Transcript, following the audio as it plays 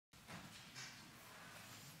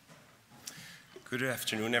Good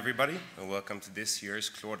afternoon, everybody, and welcome to this year's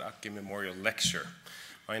Claude Ake Memorial Lecture.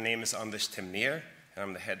 My name is Henrik Tlemçani, and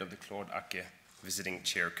I'm the head of the Claude Ake Visiting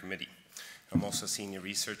Chair Committee. I'm also a senior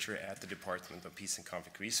researcher at the Department of Peace and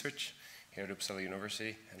Conflict Research here at Uppsala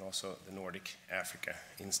University and also the Nordic Africa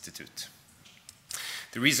Institute.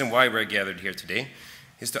 The reason why we're gathered here today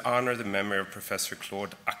is to honor the memory of Professor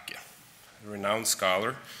Claude Ake, a renowned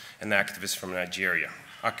scholar and activist from Nigeria.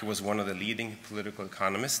 Ake was one of the leading political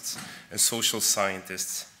economists and social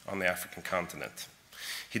scientists on the African continent.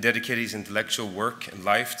 He dedicated his intellectual work and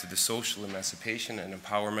life to the social emancipation and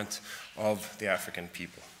empowerment of the African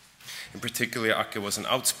people. In particular, Ake was an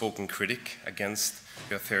outspoken critic against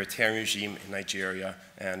the authoritarian regime in Nigeria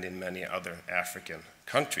and in many other African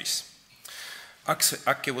countries.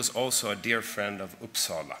 Ake was also a dear friend of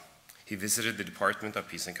Uppsala. He visited the Department of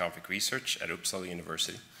Peace and Conflict Research at Uppsala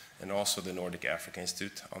University and also the Nordic Africa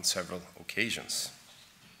Institute on several occasions.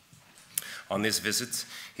 On this visit,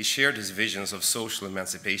 he shared his visions of social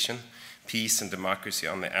emancipation, peace, and democracy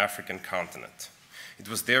on the African continent. It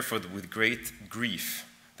was therefore with great grief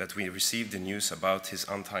that we received the news about his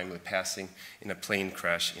untimely passing in a plane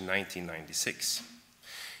crash in 1996.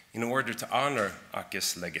 In order to honor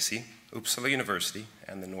Ake's legacy, Uppsala University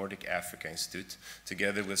and the Nordic Africa Institute,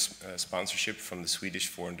 together with sponsorship from the Swedish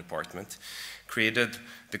Foreign Department, created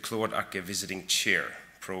the Claude Ake Visiting Chair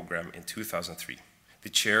program in 2003. The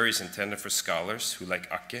chair is intended for scholars who,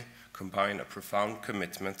 like Ake, combine a profound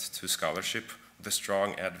commitment to scholarship with a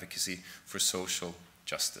strong advocacy for social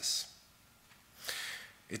justice.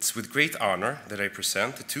 It's with great honor that I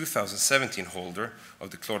present the 2017 holder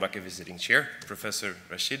of the Claude Ake Visiting Chair, Professor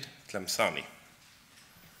Rachid Tlemçani.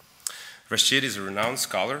 Rachid is a renowned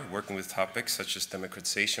scholar working with topics such as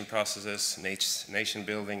democratization processes, nation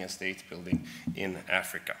building, and state building in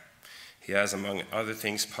Africa. He has, among other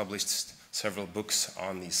things, published several books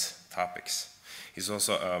on these topics. He's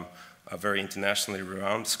also a very internationally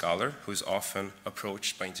renowned scholar who is often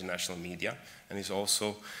approached by international media, and he's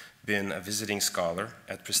also been a visiting scholar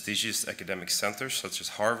at prestigious academic centers such as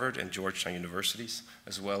Harvard and Georgetown universities,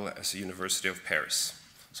 as well as the University of Paris.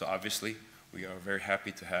 So obviously, we are very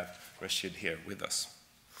happy to have Rachid here with us.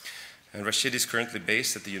 And Rachid is currently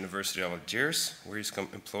based at the University of Algiers, where he's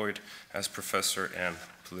employed as professor in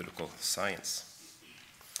political science.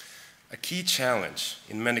 A key challenge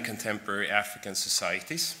in many contemporary African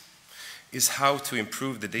societies is how to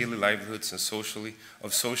improve the daily livelihoods and socially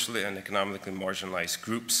and economically marginalized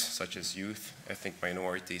groups, such as youth, ethnic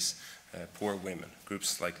minorities, poor women,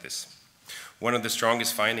 groups like this. One of the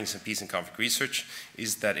strongest findings in peace and conflict research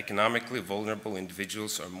is that economically vulnerable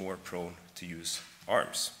individuals are more prone to use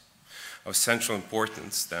arms. Of central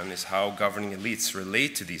importance, then, is how governing elites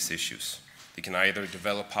relate to these issues. They can either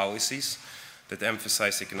develop policies that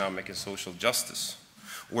emphasize economic and social justice,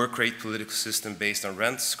 or create political systems based on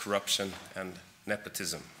rents, corruption, and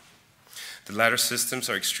nepotism. The latter systems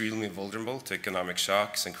are extremely vulnerable to economic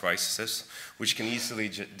shocks and crises, which can easily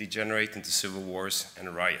degenerate into civil wars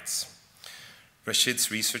and riots. Rachid's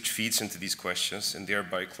research feeds into these questions and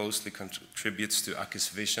thereby closely contributes to Ake's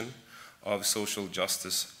vision of social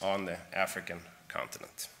justice on the African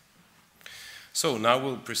continent. So now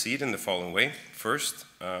we'll proceed in the following way. First,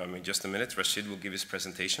 in just a minute, Rachid will give his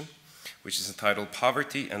presentation, which is entitled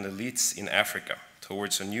Poverty and Elites in Africa,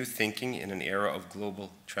 Towards a New Thinking in an Era of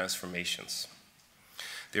Global Transformations.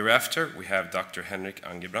 Thereafter, we have Dr. Henrik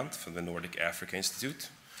Angerbrandt from the Nordic Africa Institute,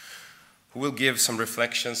 who will give some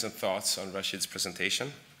reflections and thoughts on Rachid's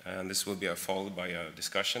presentation, and this will be followed by a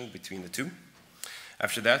discussion between the two.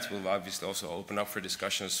 After that, we'll obviously also open up for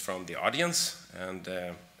discussions from the audience and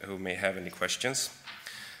who may have any questions.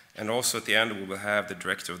 And also at the end, we will have the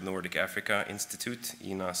director of the Nordic Africa Institute,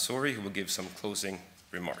 Ina Sori, who will give some closing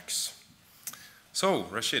remarks. So,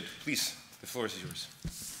 Rachid, please, the floor is yours.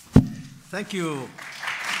 Thank you.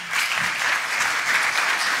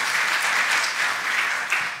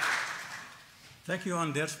 Thank you,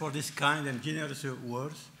 Anders, for this kind and generous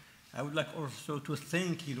words. I would like also to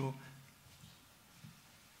thank,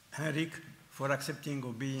 Henrik for accepting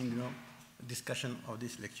or being, discussion of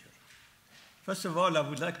this lecture. First of all, I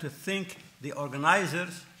would like to thank the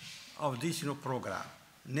organizers of this program,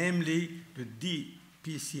 namely the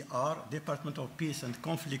DPCR, Department of Peace and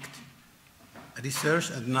Conflict Research,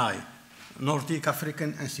 and NAI, Nordic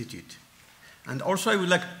African Institute. And also I would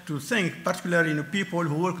like to thank particularly people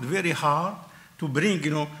who worked very hard to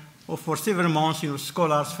bring, for several months,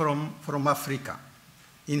 scholars from Africa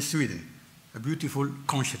in Sweden, a beautiful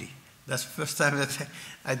country. That's the first time that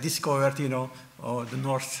I discovered, the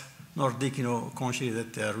Nordic, country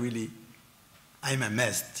that really I'm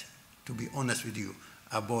amazed, to be honest with you,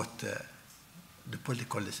 about the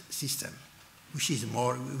political system.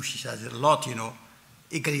 which has a lot,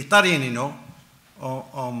 egalitarian,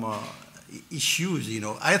 issues,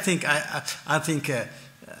 I think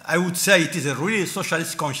I would say it is a really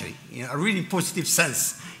socialist country, in a really positive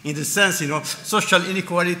sense, in the sense, social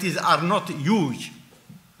inequalities are not huge,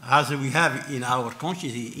 as we have in our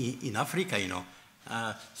countries in Africa,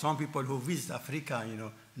 some people who visit Africa,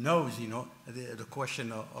 knows, the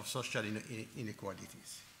question of social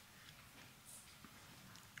inequalities.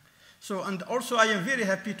 So, and also I am very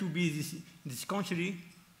happy to be in this country,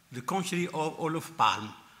 the country of olive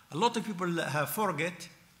palm. A lot of people have forget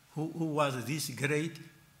who was this great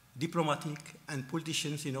diplomatic and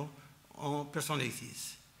politicians,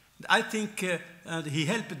 personalities. I think he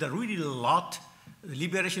helped really a lot the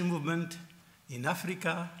liberation movement in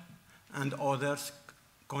Africa and others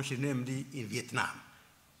countries, namely in Vietnam.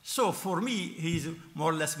 So for me, he's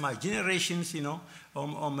more or less my generations,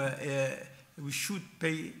 we should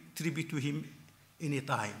pay tribute to him any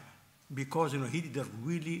time because, he did a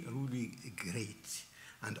really, really great.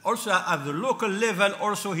 And also at the local level,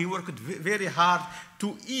 also he worked very hard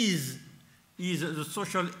to ease the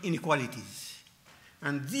social inequalities.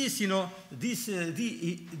 And this,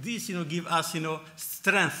 give us,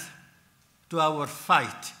 strength to our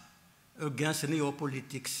fight against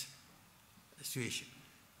neopolitics situation.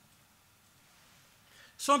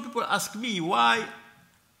 Some people ask me why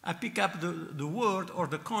I pick up the word or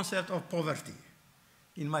the concept of poverty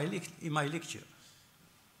in my lecture.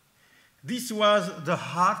 This was the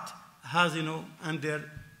heart, as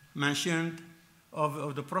under mentioned,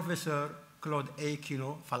 of the professor Claude Ake,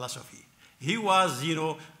 philosophy. He was,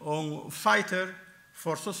 a fighter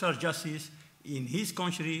for social justice in his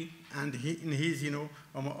country and in his, in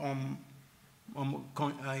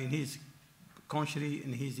his country,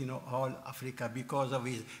 in his, whole Africa, because of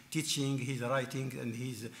his teaching, his writing, and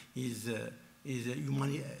his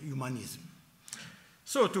humanism.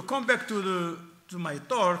 So to come back to my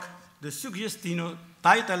talk, the suggested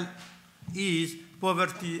title is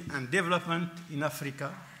Poverty and Development in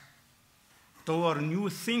Africa toward New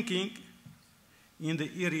Thinking in the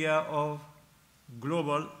Area of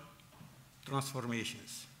Global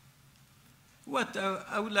Transformations. What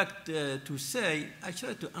I would like to say, I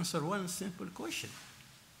try to answer one simple question.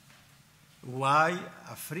 Why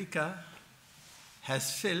Africa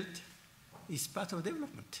has failed its path of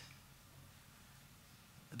development?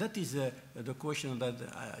 That is the question that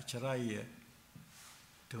I try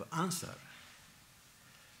to answer.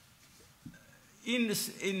 In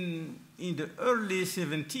the early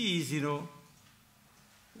 70s,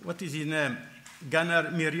 what is his name?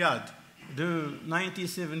 Henrik Angerbrandt, the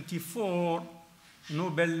 1974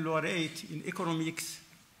 Nobel laureate in economics,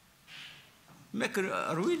 make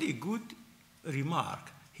a really good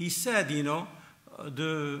remark. He said,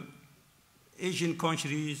 the Asian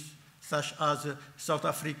countries, such as South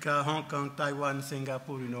Africa, Hong Kong, Taiwan,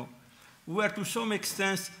 Singapore, were to some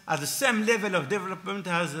extent at the same level of development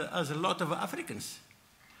as a lot of Africans.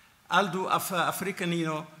 Although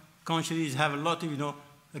African, countries have a lot of,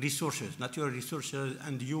 resources, natural resources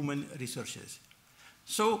and human resources.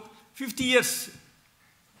 So 50 years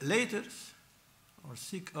later,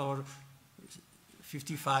 or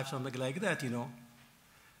 55, something like that,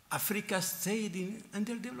 Africa stayed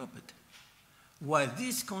underdeveloped, while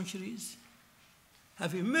these countries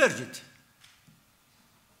have emerged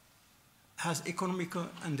as economic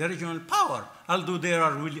and regional power, although they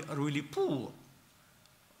are really poor.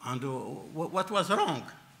 And what was wrong?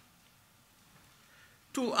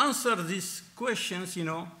 To answer these questions,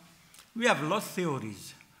 we have a lot of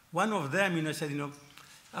theories. One of them, said,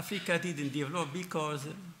 Africa didn't develop because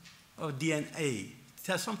of DNA. It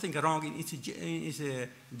has something wrong in its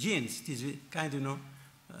genes. It is kind of,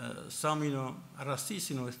 some,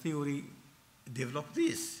 racist, theory developed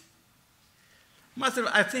this.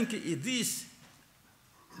 I think this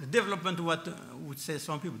development, what would say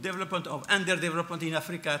some people, development of underdevelopment in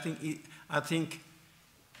Africa, I think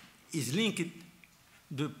is linked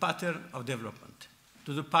the pattern of development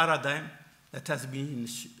to the paradigm that has been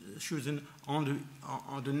chosen on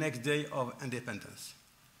the next day of independence.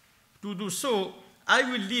 To do so, I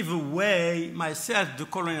will leave away myself the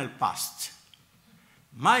colonial past.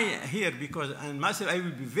 Because myself, I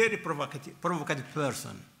will be very provocative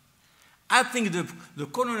person. I think the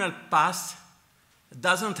colonial past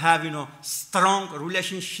doesn't have, strong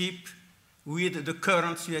relationship with the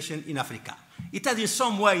current situation in Africa. It has in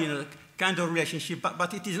some way, kind of relationship,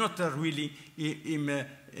 but it is not really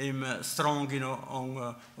strong,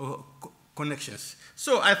 on connections.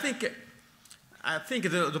 So I think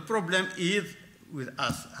the problem is with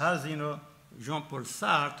us. As Jean-Paul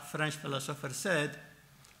Sartre, French philosopher, said,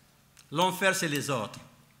 l'enfer c'est les autres.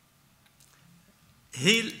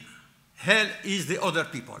 hell is the other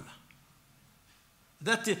people.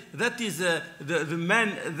 That is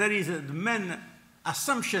the main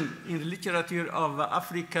assumption in the literature of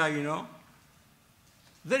Africa, you know.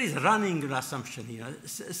 There is a running assumption, you know,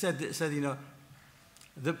 said you know,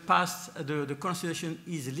 the past, the constitution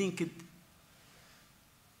is linked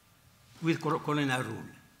with colonial rule.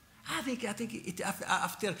 I think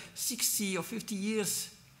after 60 or 50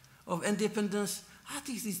 years of independence, I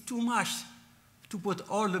think it's too much to put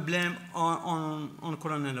all the blame on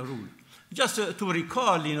colonial rule. Just to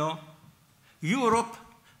recall, you know, Europe,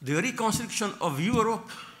 the reconstruction of Europe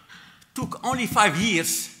took only 5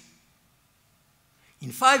 years.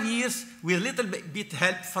 In 5 years, with a little bit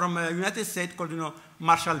help from the United States called, you know,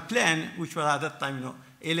 Marshall Plan, which was at that time, you know,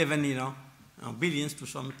 11, you know, billions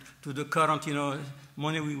to the current, you know,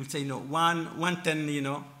 money, we would say, you know, 110, you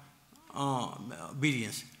know,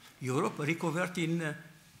 billions. Europe recovered in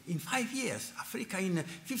 5 years. Africa in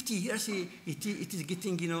 50 years, it is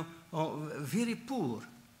getting, you know, very poor.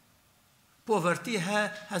 Poverty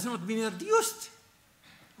has not been reduced.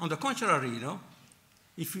 On the contrary, you know,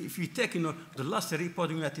 if you take, you know, the last report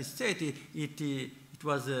in the United States, it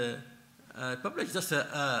was published just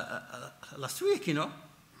last week, you know.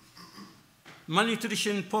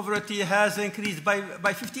 Malnutrition, poverty has increased by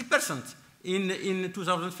 50% in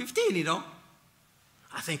 2015, you know.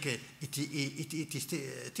 I think it is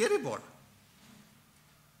terrible.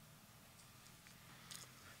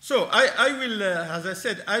 So I will, as I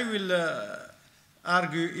said, I will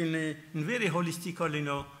argue in a very holistic, you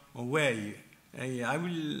know, way. I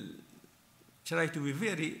will try to be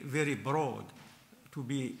very, very broad, to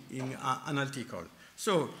be analytical.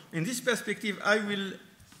 So in this perspective, I will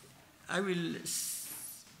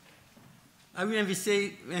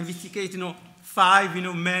investigate, you know, 5, you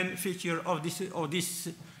know, main features of this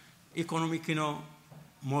economic, you know,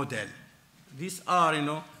 model. These are, you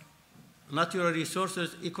know, natural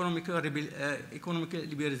resources, economic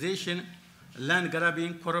liberalization, land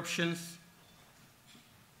grabbing, corruption,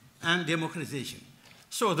 and democratization.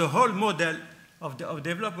 So the whole model of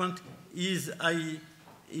development is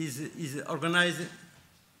organized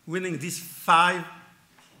within these 5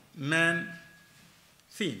 main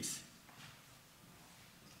themes.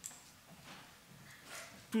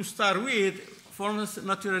 To start with, for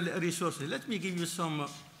natural resources, let me give you some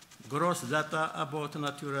gross data about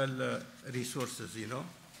natural resources, you know.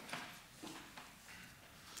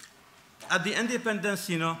 At the independence,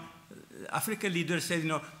 you know, African leaders said, you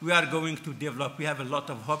know, we are going to develop, we have a lot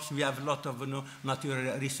of hopes, we have a lot of, you know,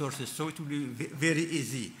 natural resources, so it will be very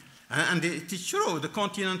easy. And it is true, the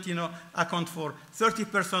continent, you know, accounts for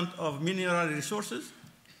 30% of mineral resources,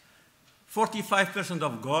 45%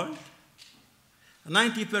 of gold,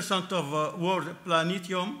 90% of world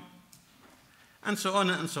planetium, and so on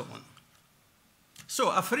and so on.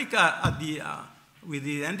 So Africa, with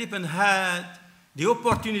the independence, had the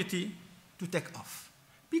opportunity to take off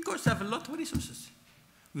because they have a lot of resources.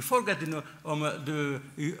 We forget, you know,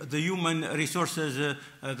 the human resources.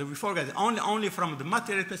 We forget only from the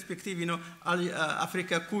material perspective. You know,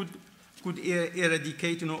 Africa could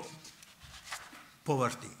eradicate, you know,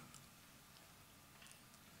 poverty.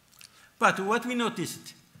 But what we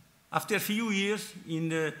noticed after a few years in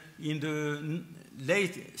the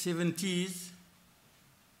late 70s,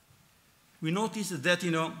 we noticed that,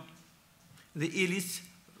 you know, the elites,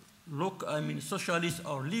 socialist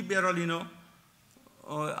or liberal, you know,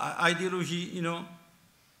 ideology, you know,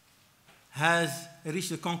 has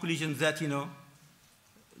reached the conclusion that, you know,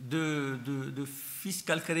 the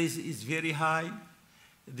fiscal crisis is very high,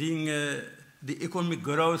 the economic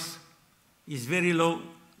growth is very low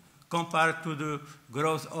compared to the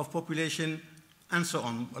growth of population, and so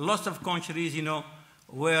on. Lots of countries, you know,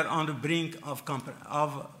 were on the brink of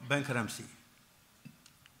bankruptcy.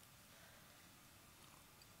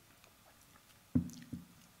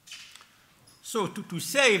 So to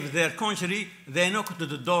save their country, they knocked at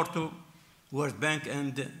the door to World Bank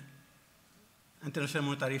and International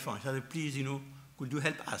Monetary Fund. They said, please, you know, could you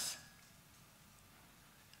help us?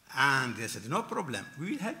 And they said, no problem,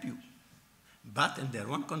 we will help you. But in their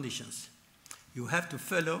own conditions. You have to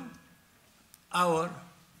follow our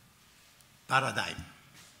paradigm.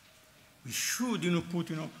 We should, you know,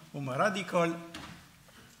 put, you know, a radical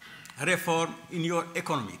reform in your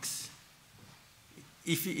economics.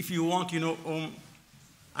 If you want, you know,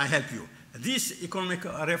 I help you. This economic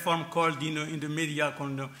reform called, you know, in the media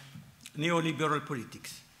called neoliberal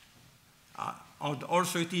politics. And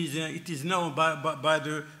also it is known by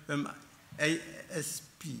the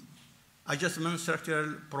ASP, Adjustment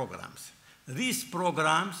Structural Programs. These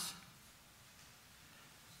programs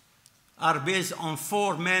are based on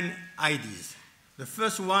 4 main ideas. The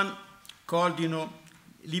first one called,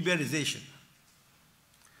 liberalization.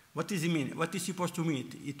 What does it mean? What is it supposed to mean?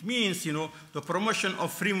 It means, the promotion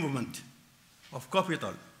of free movement of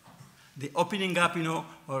capital, the opening up, a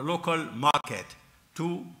local market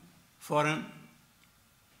to foreign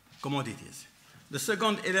commodities. The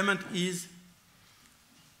second element is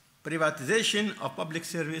privatization of public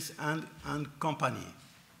service and company.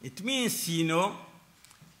 It means,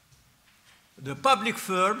 the public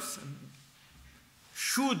firms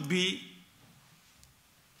should be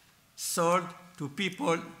sold to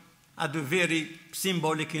people at the very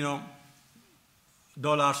symbolic,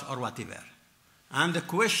 dollars or whatever. And the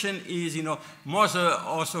question is, most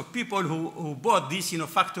also people who bought these,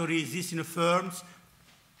 factories, these, firms,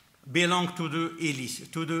 belong to the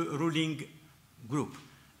elite, to the ruling group.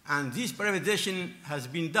 And this privatization has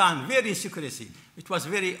been done very in secrecy. It was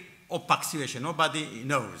very opaque situation. Nobody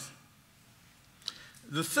knows.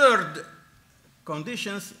 The third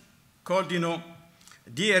conditions called,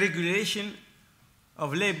 deregulation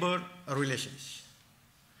of labor relations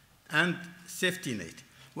and safety net.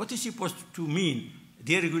 What is supposed to mean,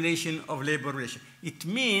 deregulation of labor relations? It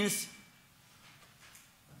means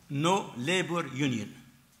no labor union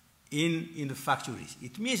in the factories.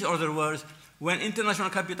 It means, in other words, when international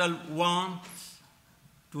capital wants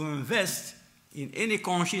to invest in any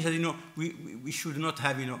country, we should not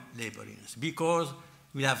have, labor unions because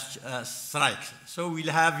we have strikes. So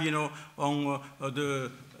we'll have, on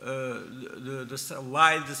the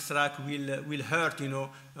wild strike will hurt,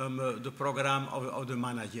 the program of the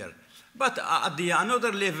manager. But at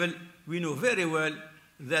another level, we know very well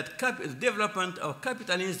that development of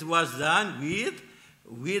capitalism was done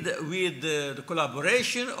with the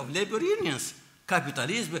collaboration of labor unions.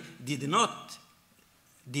 Capitalism did not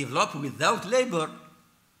develop without labor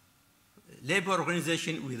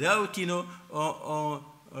organization, without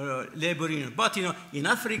labor union. But in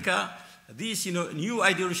Africa, this new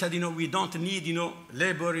ideology, we don't need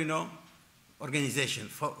labor organization.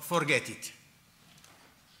 Forget it.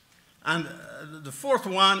 And the fourth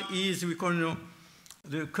one is we call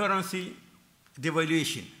the currency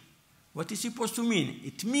devaluation. What is it supposed to mean?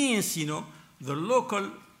 It means, the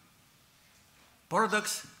local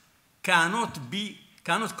products cannot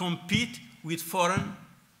compete with foreign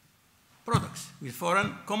products, with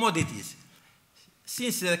foreign commodities.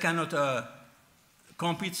 Since they cannot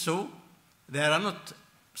compete, so they are not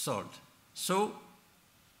sold. So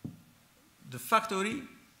the factory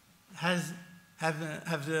have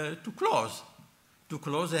to close. To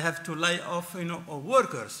close, they have to lay off,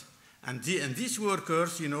 workers, and these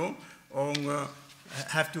workers,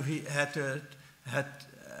 have to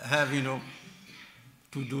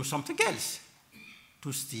do something else,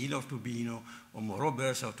 to steal or to be,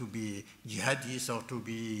 robbers or to be jihadis or to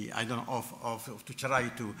be, I don't know, to try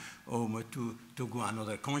to go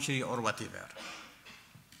another country or whatever.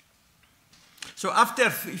 So after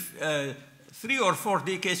 3 or 4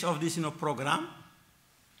 decades of this, program,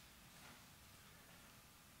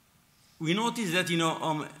 we notice that,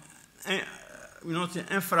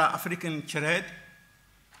 intra-African trade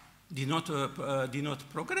did not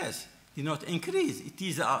progress, did not increase. It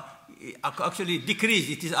is actually decreased.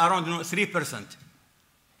 It is around 3%.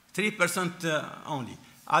 3% only.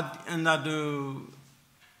 And at the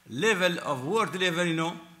level of world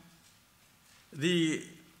level, the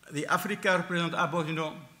Africa represents about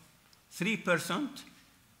 3%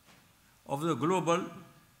 of the global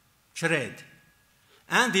trade.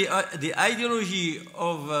 And the ideology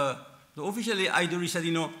of the official ideology said,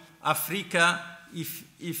 Africa,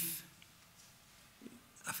 if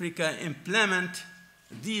Africa implement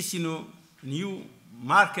this, new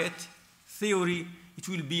market theory, it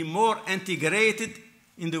will be more integrated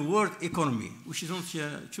in the world economy, which is not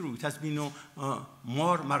true. It has been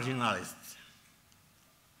more marginalized.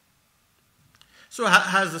 So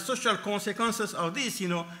has the social consequences of this,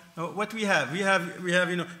 what we have? We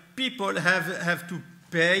have, people have to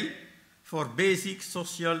pay for basic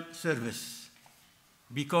social service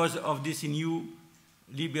because of this new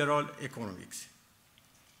liberal economics.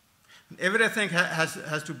 Everything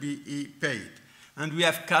has to be paid. And we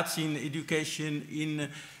have cuts in education,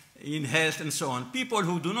 in health, and so on. People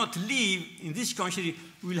who do not live in this country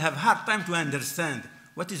will have a hard time to understand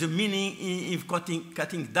what is the meaning in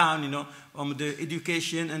cutting down, on the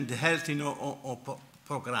education and the health,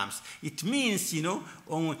 programs. It means,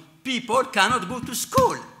 people cannot go to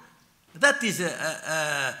school. That is,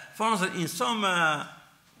 for instance, in some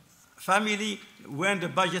family, when the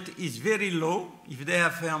budget is very low, if they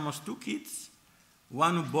have almost 2 kids,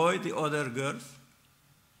 one boy, the other girls,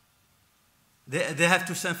 they have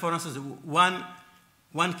to send, for instance,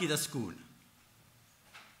 one kid at school.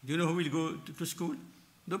 Do you know who will go to school?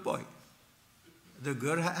 The boy. The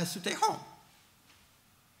girl has to stay home.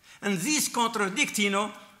 And this contradicts,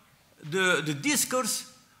 the discourse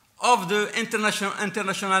of the international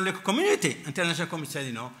community. International community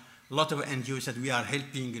said, a lot of NGOs said we are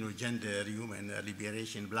helping, gender, human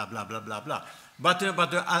liberation, blah, blah, blah, blah, blah. But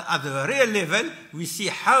at the real level, we see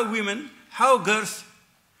how women, how girls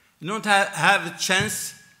don't have a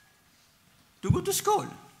chance to go to school.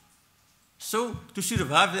 So to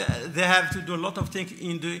survive, they have to do a lot of things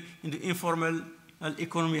in the informal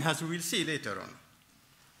economy, as we will see later on.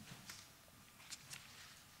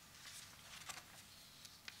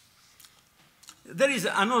 There is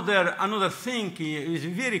another thing is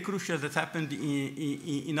very crucial that happened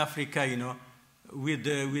in Africa, with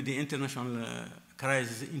the international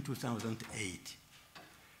crisis in 2008.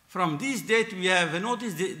 From this date, we have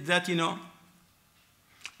noticed that,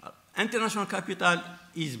 international capital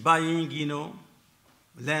is buying,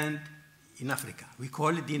 land in Africa. We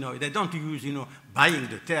call it, they don't use, buying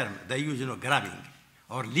the term. They use, grabbing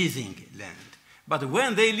or leasing land. But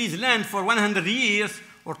when they lease land for 100 years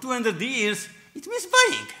or 200 years, it means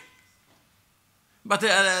buying. But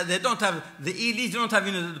they don't have, the elites don't have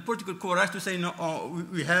the political courage to say, no, oh,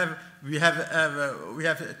 we have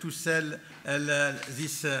to sell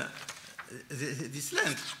this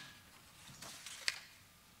land.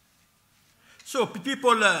 So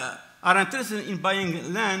people are interested in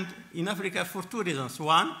buying land in Africa for two reasons.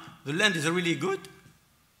 One, the land is really good.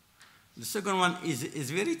 The second one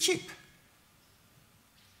is very cheap.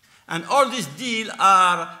 And all these deals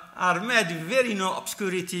are made very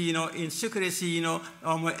obscurity, in secrecy,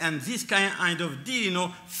 and this kind of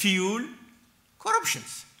deal, fuel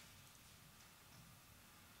corruptions.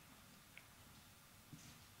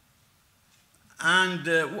 And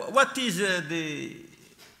what is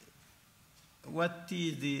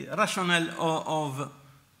the rationale of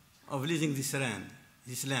leasing this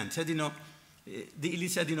land? Said, the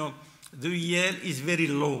elite said, the yield is very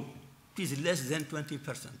low. It is less than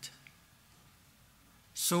 20%.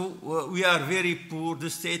 So we are very poor. The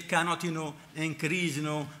state cannot, increase,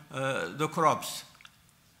 the crops.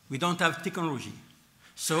 We don't have technology.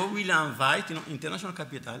 So we'll invite, international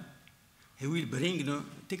capital. He will bring,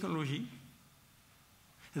 technology.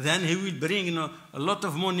 Then he will bring, a lot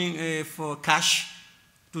of money for cash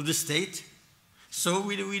to the state. So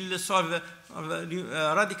we will solve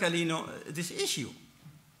radically, this issue.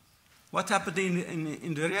 What happened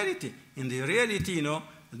in the reality? In the reality,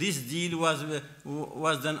 this deal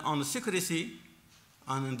was done on secrecy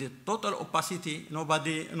and the total opacity.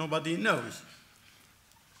 Nobody knows.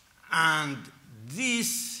 And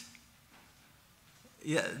this,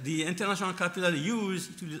 the international capital use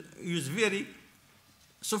very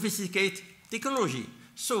sophisticated technology.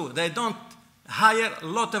 So they don't hire a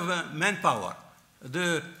lot of manpower.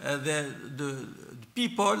 The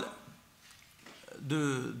people,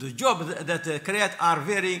 the jobs that they create are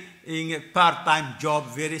very part-time job,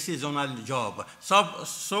 very seasonal job.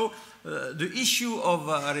 So the issue of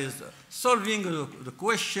solving the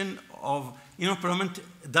question of unemployment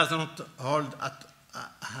does not hold at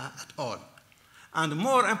all. And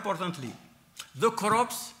more importantly, the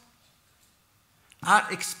crops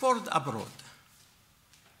are exported abroad.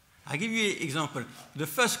 I give you an example. The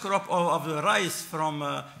first crop of the rice from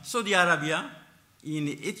Saudi Arabia in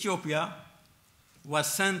Ethiopia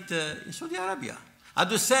was sent in Saudi Arabia. At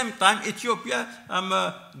the same time, Ethiopia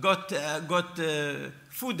got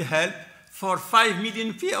food help for 5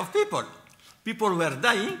 million of people. People were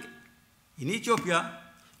dying in Ethiopia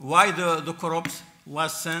while the crops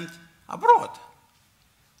was sent abroad.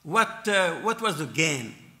 What was the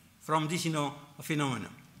gain from this, phenomenon?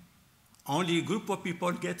 Only a group of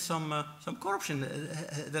people get some corruption.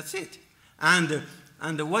 That's it. And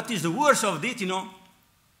what is the worst of it?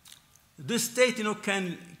 The state,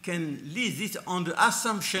 can lease this on the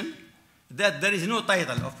assumption that there is no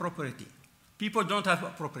title of property. People don't have a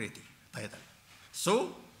property title.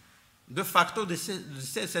 So, de facto, the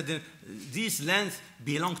state said these lands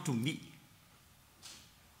belong to me.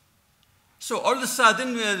 So all of a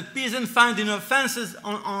sudden, peasants find fences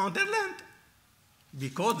on their land.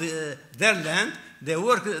 Because their land, they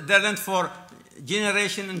work their land for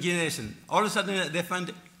generation and generation. All of a sudden, they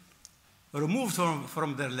find removed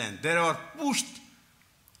from their land. They are pushed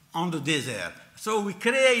on the desert. So we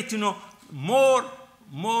create, more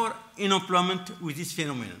unemployment with this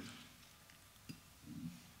phenomenon.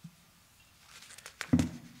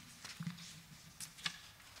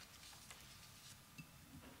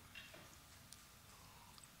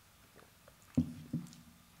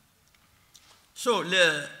 So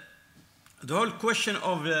the whole question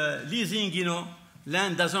of leasing,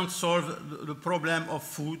 land doesn't solve the problem of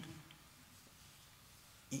food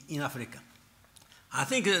in Africa. I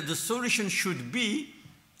think the solution should be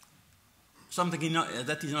something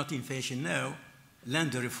that is not in fashion now,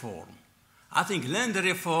 land reform. I think land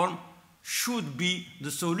reform should be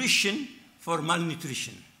the solution for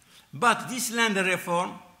malnutrition. But this land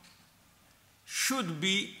reform should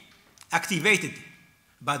be activated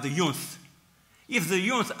by the youth. If the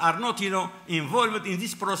youth are not, involved in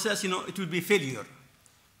this process, it will be failure.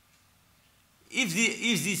 If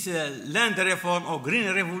this land reform or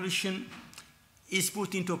green revolution is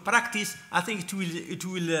put into practice, I think it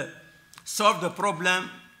will solve the problem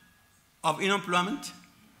of unemployment,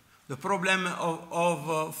 the problem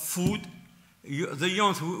of food. The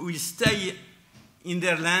youth will stay in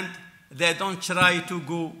their land. They don't try to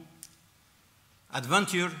go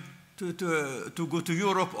adventure to go to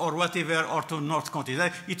Europe or whatever, or to North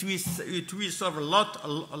Continent. It will solve a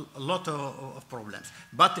lot of problems.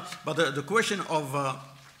 But the question of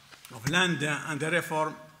land and the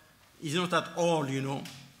reform is not at all,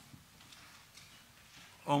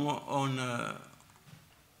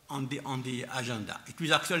 on the agenda.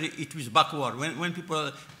 It was backward. When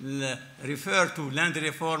people refer to land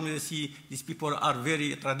reform, they see these people are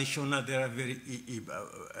very traditional, they are very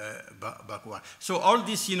backward. So all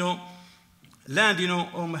this, land,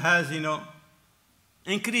 has,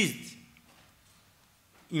 increased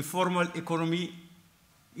informal economy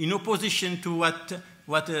in opposition to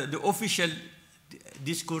what the official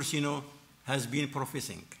discourse, has been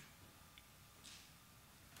professing.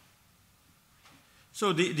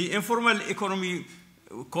 So the informal economy,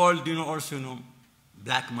 called, also,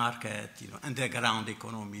 black market, underground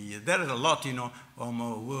economy. There is a lot,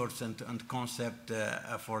 words and concept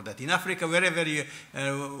for that. In Africa,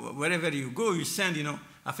 wherever you go, you send,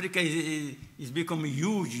 Africa is becoming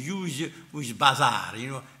huge bazaar.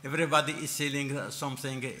 Everybody is selling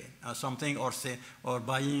something or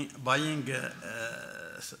buying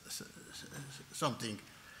something.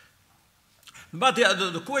 But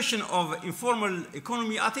the question of informal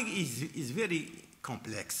economy, I think, is very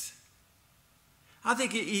complex. I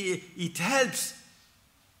think it helps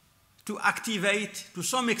to activate, to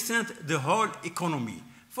some extent, the whole economy.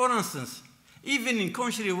 For instance, even in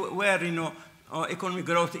countries where economic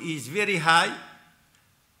growth is very high,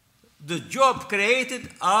 the jobs created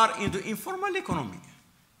are in the informal economy.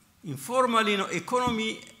 Informal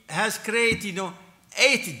economy has created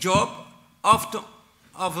 8 jobs of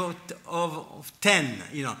 10.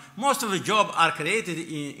 Most of the jobs are created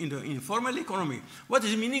in the informal economy. What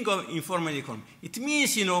is the meaning of informal economy? It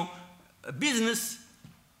means, a business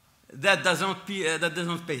that doesn't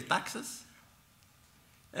pay taxes,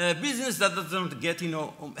 a business that doesn't get,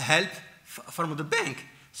 help from the bank.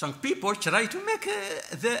 Some people try to make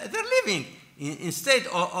their living. Instead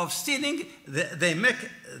of stealing, they make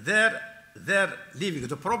their living.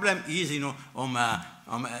 The problem is,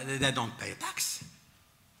 they don't pay tax.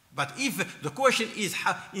 But if the question is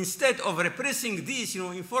how, instead of repressing this,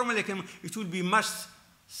 informal economy, it would be much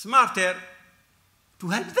smarter to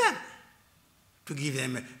help them, to give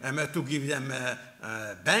them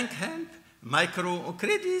bank help, micro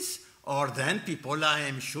credits, or then people, I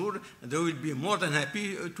am sure, they will be more than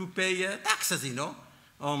happy to pay taxes,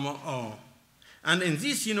 And in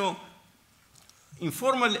this,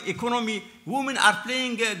 informal economy, women are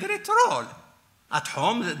playing a great role. At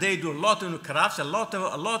home, they do a lot of crafts, a lot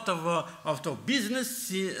of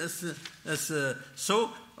business.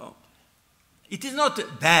 So it is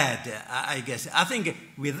not bad, I guess. I think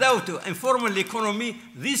without informal economy,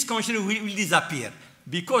 this country will disappear,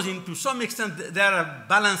 because to some extent they are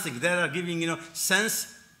balancing, they are giving sense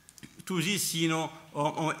to this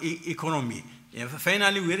economy.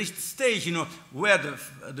 Finally, we reached the stage where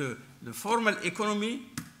the formal economy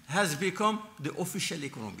has become the official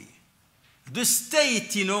economy. The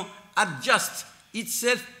state, adjusts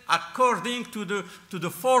itself according to the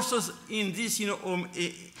forces in this,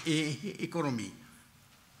 economy.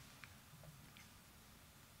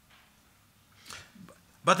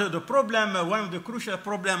 But the problem, one of the crucial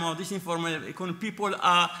problems of this informal economy, people do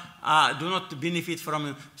not benefit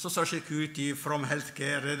from social security, from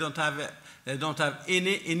healthcare. They don't have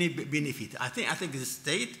any benefit. I think the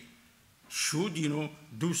state should,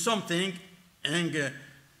 do something and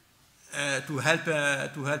to help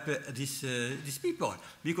these people,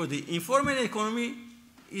 because the informal economy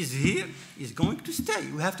is here, is going to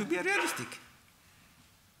stay. We have to be realistic.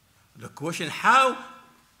 The question how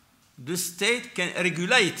the state can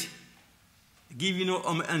regulate, give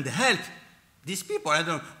and help these people. I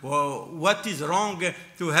don't know what is wrong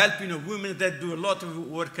to help women that do a lot of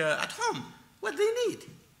work at home. What they need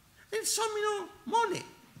some money,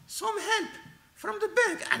 some help from the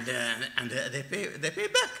bank, and they pay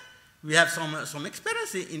back. We have some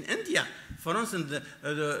experience in India. For instance,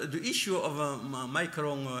 the issue of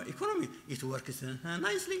microeconomy, it works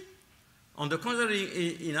nicely. On the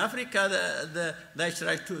contrary, in Africa, they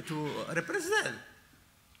try to repress that.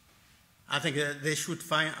 I think they should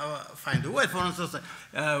find a way. For instance,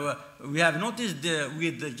 we have noticed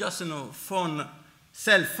with just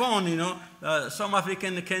cell phone, some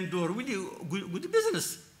Africans can do really good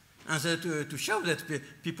business, and so to show that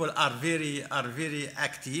people are very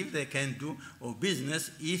active, they can do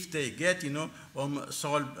business if they get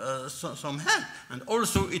some help, and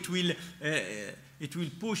also it will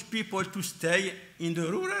push people to stay in the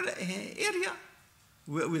rural area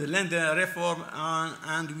with land reform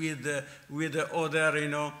and with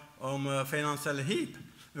other financial help.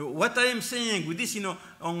 What I am saying with this,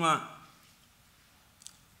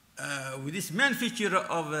 with this main feature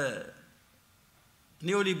of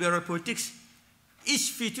neoliberal politics,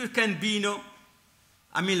 each feature can be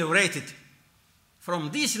ameliorated. From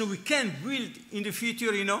this, we can build in the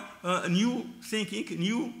future, new thinking,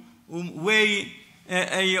 new way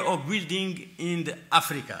of building in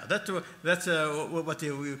Africa. That's what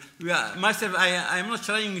we are. Myself, I am not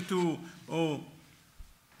trying to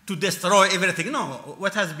destroy everything. No,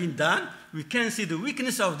 what has been done, we can see the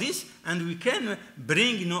weakness of this, and we can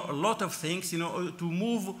bring a lot of things to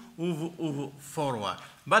move forward.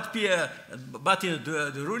 But the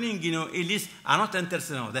ruling elites are not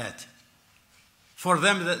interested in that. For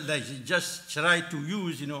them, they just try to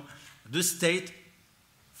use the state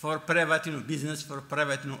for private business, for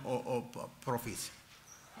private profits.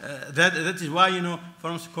 That is why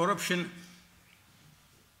from corruption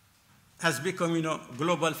has become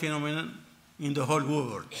global phenomenon in the whole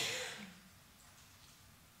world.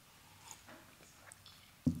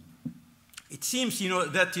 It seems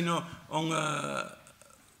that on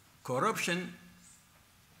corruption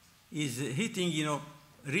is hitting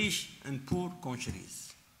rich and poor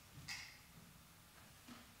countries.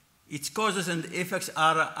 Its causes and effects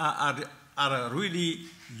are really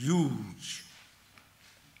huge.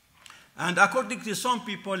 And according to some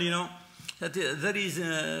people, that there is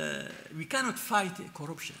we cannot fight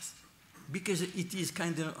corruption because it is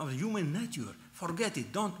kind of human nature. Forget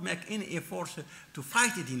it. Don't make any effort to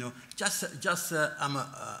fight it. Just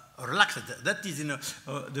relax it. That is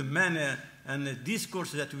the manner and the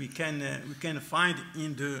discourse that we can find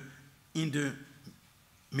in the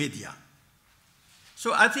media.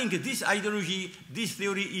 So I think this ideology, this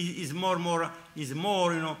theory is more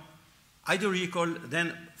ideological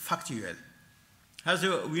than factual. As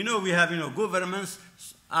we know, we have governments.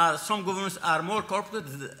 Some governments are more corrupted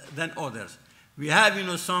than others. We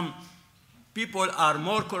have some people are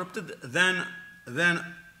more corrupted than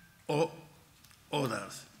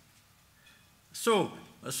others. So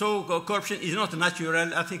corruption is not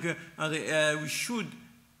natural. I think we should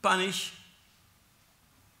punish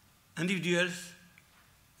individuals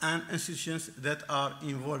and institutions that are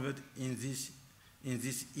involved in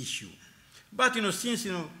this issue. But since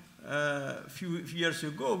few years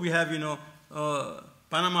ago we have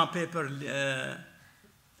Panama paper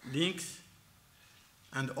links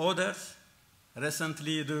and others.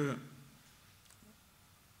 Recently the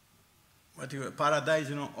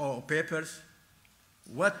Paradise papers.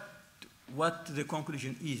 What the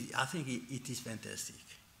conclusion is, I think it is fantastic.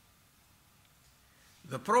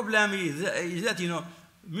 The problem is that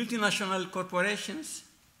multinational corporations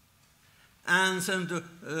and some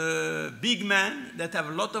big men that have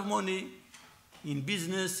a lot of money in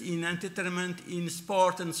business, in entertainment, in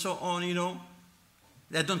sport, and so on,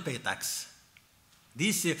 they don't pay tax.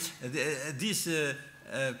 This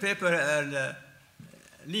paper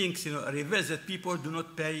links reveals that people do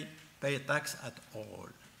not pay tax at all.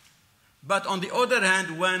 But on the other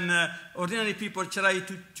hand, when ordinary people try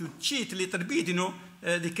to cheat a little bit,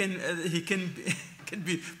 he can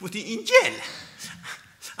be put in jail.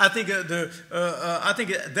 I think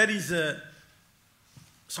there is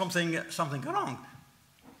something wrong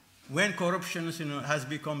when corruption has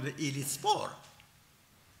become the elite sport.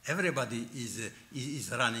 Everybody is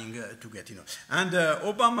running to get And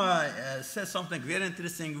Obama said something very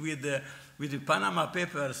interesting with the Panama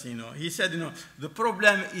Papers. He said the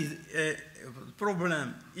problem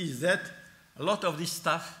is that a lot of this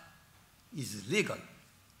stuff is legal.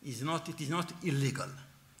 It is not illegal.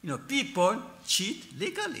 People cheat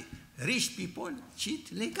legally. Rich people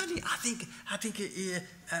cheat legally. I think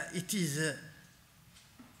it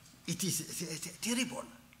is terrible.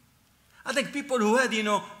 I think people who had,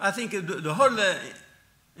 I think the whole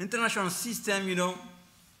international system,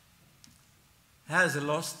 has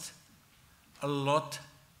lost a lot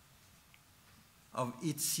of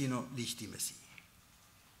its, legitimacy.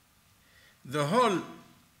 the whole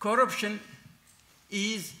corruption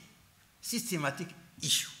is systematic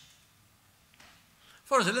issue.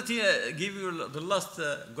 First, let me give you the last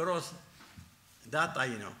gross data,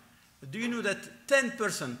 Do you know that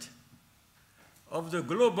 10% of the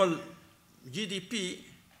global GDP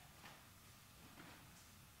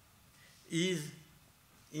is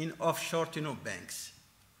in offshore, banks?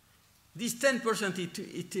 This 10%,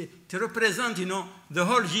 it represents, the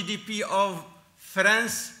whole GDP of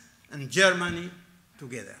France and Germany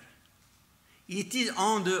together. It is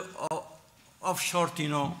on the offshore,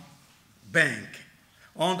 bank.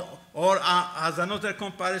 Or as another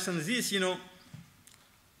comparison, this,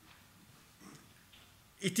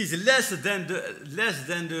 it is less than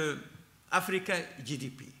the Africa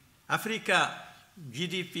GDP. Africa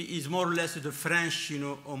GDP is more or less the French,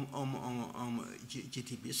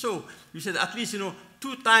 GDP. So you said at least, 2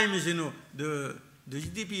 times, the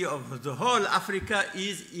GDP of the whole Africa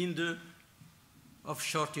is in the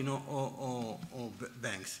offshore, or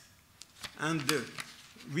banks. And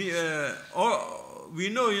we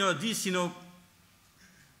know, these,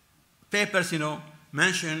 papers,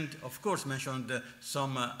 mentioned, of course,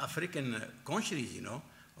 some African countries,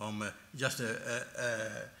 just to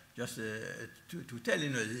tell,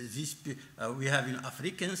 these, we have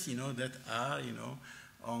Africans, that are,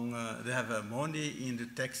 they have money in the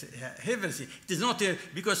tax havens. It is not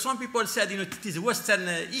because some people said, it is a Western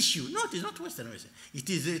issue. No, it is not Western. It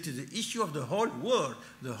is the issue of the whole world,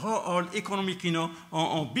 the whole economic,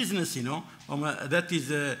 on business, that is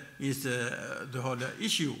the whole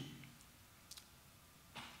issue.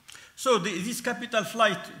 So this capital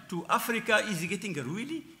flight to Africa is getting a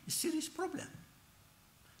really serious problem.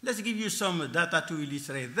 Let's give you some data to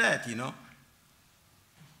illustrate that,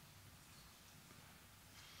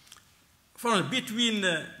 For between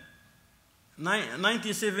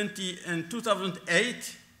 1970 and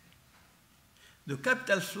 2008, the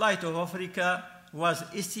capital flight of Africa was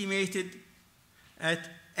estimated at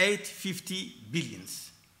 850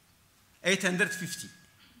 billions. 850.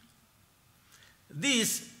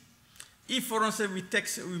 This, if for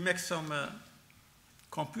instance we make some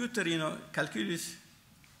computer, calculus,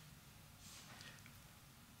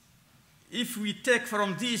 if we take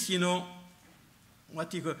from this,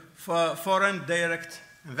 what you call for foreign direct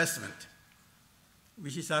investment,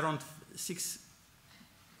 which is around 6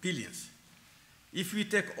 billions. If we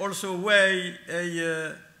take also away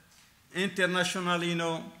a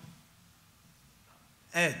international,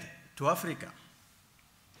 aid to Africa,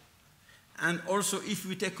 and also if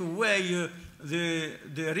we take away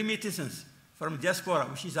the remittances from diaspora,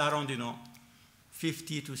 which is around,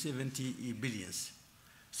 50 to 70 billions.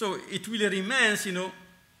 So it will remain,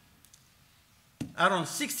 around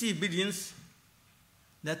 60 billions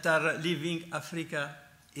that are leaving Africa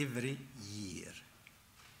every year.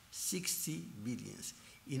 60 billions.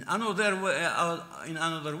 In another way,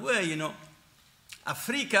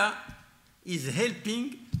 Africa is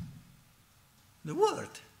helping the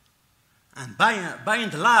world. And by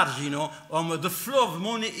and large, the flow of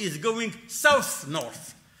money is going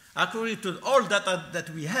south-north. According to all data that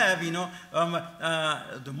we have,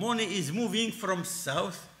 the money is moving from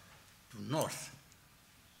south to north.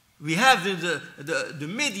 We have the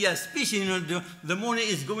media speaking, the money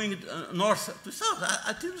is going north to south.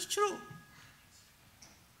 I think it's true.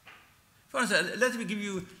 For instance, let me give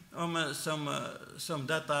you some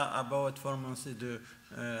data about, for instance,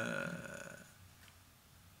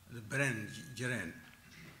 the brand Jiren.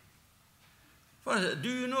 For instance, do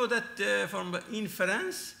you know that in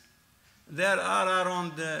France there are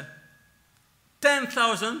around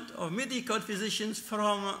 10,000 of medical physicians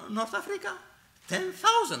from North Africa?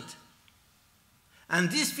 10,000. And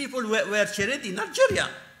these people were trained in Algeria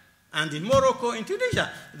and in Morocco, in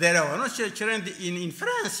Tunisia. They were not trained in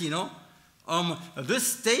France, The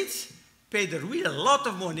states paid really a lot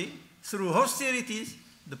of money through austerities,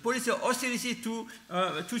 the policy of austerity to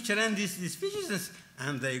train these physicians,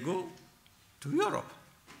 and they go to Europe.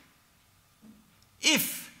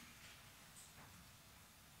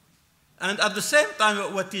 And at the same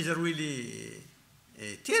time, what is really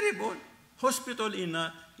terrible, hospitals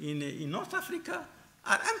in North Africa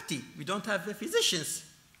are empty. We don't have physicians.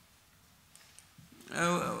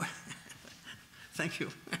 Thank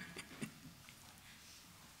you.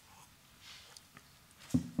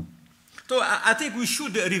 So I think we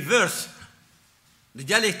should reverse the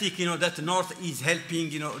dialectic, that the North is helping,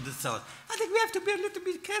 the South. I think we have to be a little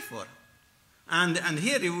bit careful. And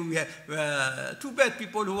here we have too bad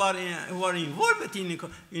people who are involved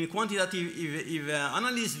in quantitative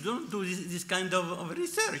analysis don't do this kind of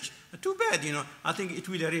research. Too bad, I think it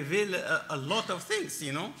will reveal a lot of things,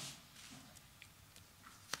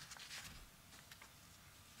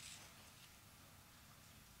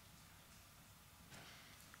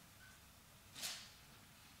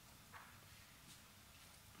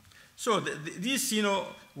 So this,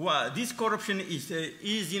 this corruption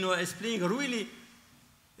is playing a really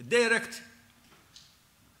direct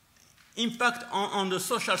impact on the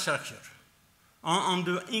social structure, on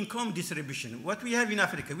the income distribution. What we have in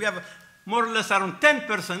Africa, we have more or less around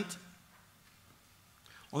 10%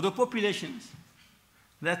 of the populations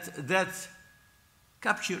that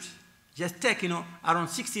captures, just take, around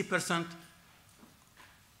 60%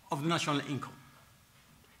 of the national income.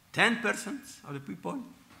 10% of the people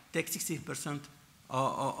take 60%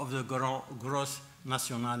 of the gross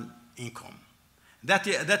national income. That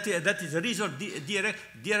is a result,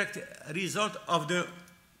 direct result of the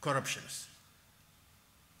corruptions.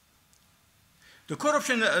 The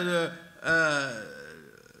corruption,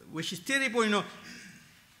 which is terrible,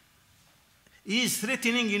 is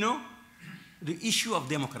threatening, the issue of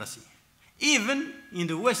democracy, even in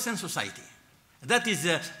the Western society. That is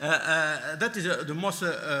the most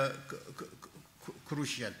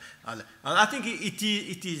crucial. I think it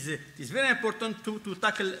is very important to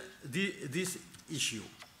tackle this issue.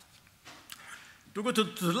 To go to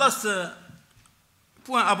the last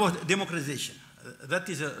point about democratization. That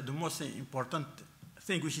is the most important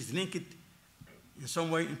thing, which is linked in some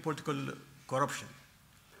way in political corruption.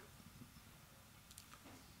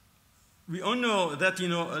 We all know that,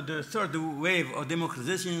 the third wave of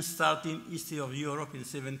democratization started in East of Europe in the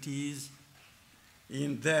 70s,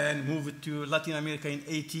 and then moved to Latin America in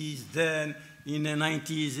the 80s, then in the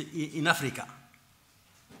 90s in Africa.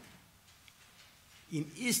 In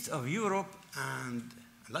East of Europe and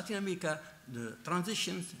Latin America, the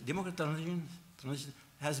democratic transition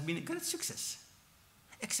has been a great success,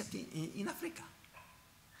 except in Africa.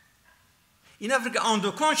 In Africa, on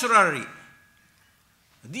the contrary,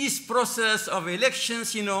 this process of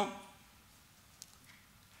elections,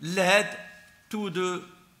 led to the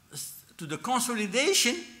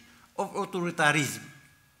consolidation of authoritarianism.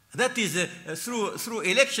 That is through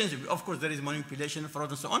elections. Of course, there is manipulation,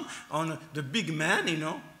 fraud, and so on the big man,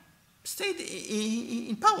 stayed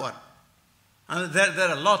in power. And there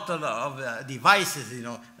are a lot of devices,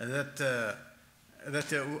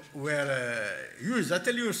 that were used. I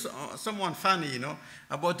tell you someone funny,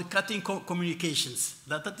 about cutting communications.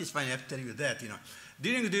 That is funny, I have to tell you that,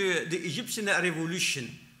 During the Egyptian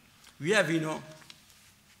revolution, we have,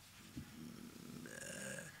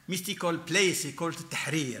 mystical place called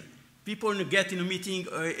Tahrir. People get in a meeting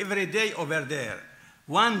every day over there.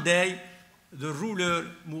 One day, the ruler,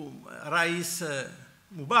 Rais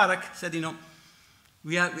Mubarak, said,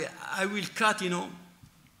 I will cut,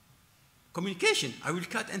 communication. I will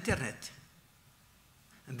cut internet.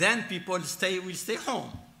 And then people will stay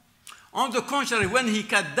home. On the contrary, when he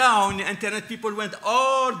cut down the internet, people went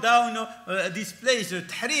all down this place,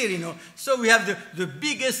 Tahrir, So we have the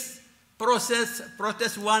biggest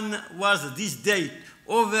protest one was this day.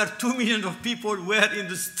 Over 2 million of people were in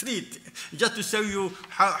the street, just to show you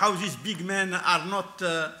how these big men are not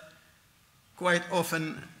quite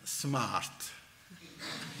often smart.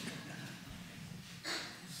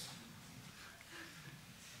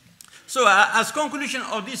 So, as conclusion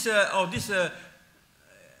of this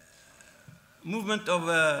movement of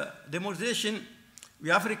democratization,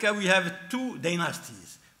 in Africa we have two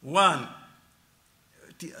dynasties. One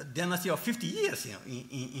dynasty of 50 years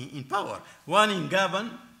in power. One in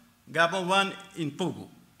Gabon, one in Togo.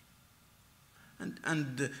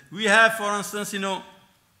 And we have, for instance,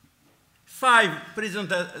 5 presidents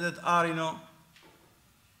that are,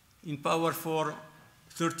 in power for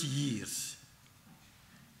 30 years.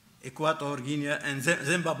 Equator Guinea and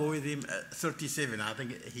Zimbabwe, 37. I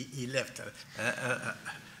think he left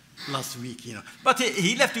last week, But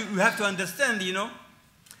he left, you have to understand,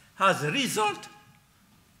 as a result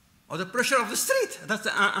of the pressure of the street. That's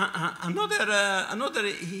another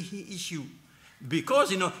issue.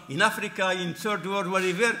 Because, in Africa, in third world,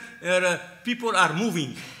 wherever, people are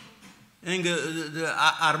moving. And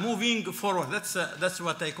are moving forward. That's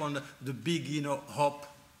what I call the big, hope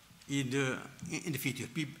in the future.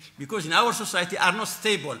 Because in our society are not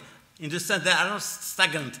stable. In the sense they are not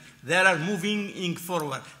stagnant. They are moving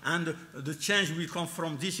forward. And the change will come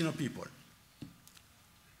from these, people.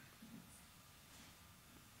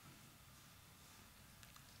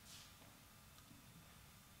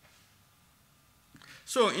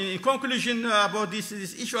 So, in conclusion about this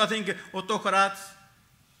issue, I think autocrats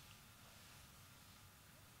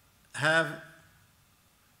have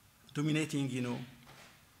dominating,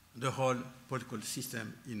 the whole political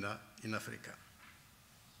system in Africa.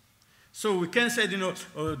 So we can say,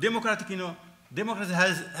 democracy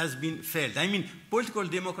has been failed. I mean, political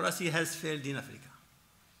democracy has failed in Africa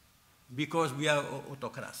because we are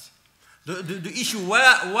autocrats. The issue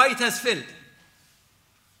why it has failed,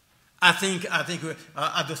 I think at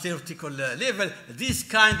the theoretical level, this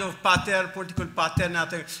kind of pattern, political pattern, I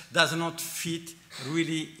think, does not fit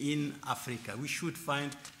really in Africa. We should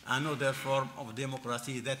find another form of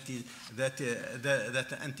democracy that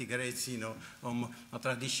integrates,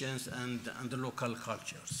 traditions and the local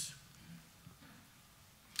cultures.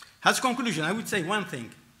 As conclusion, I would say one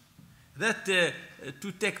thing, that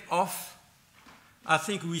to take off, I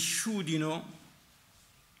think we should,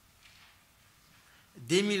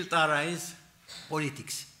 demilitarize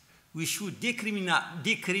politics. We should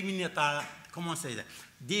decriminalize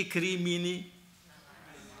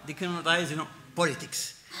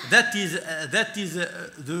politics. That is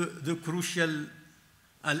the crucial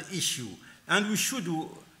issue. And we should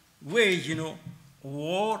wage,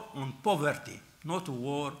 war on poverty, not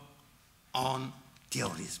war on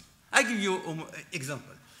terrorism. I give you an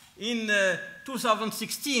example. In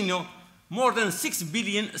 2016, more than 6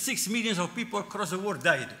 million of people across the world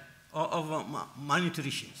died of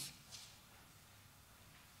malnutrition.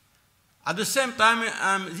 At the same time,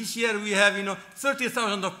 this year we have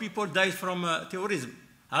 30,000 of people died from terrorism,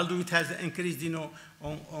 although it has increased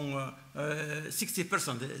on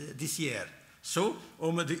 60% this year. So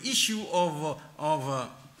the issue of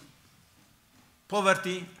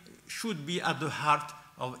poverty should be at the heart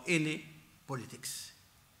of any politics.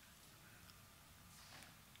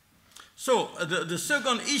 So the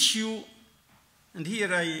second issue, and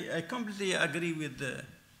here I completely agree with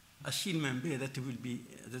Achille Mbembe that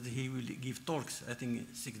he will give talks, I think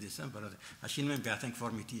 6 December. Achille Mbembe, I think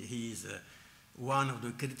for me, he is one of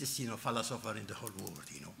the greatest philosophers in the whole world.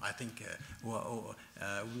 I think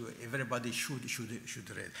everybody should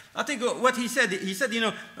read. I think what he said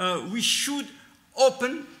we should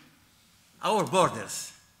open our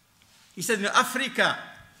borders. He said Africa,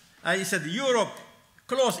 he said Europe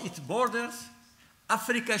close its borders.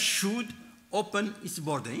 Africa should open its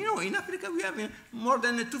borders. In Africa we have more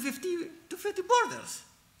than 250 borders.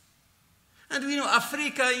 And we know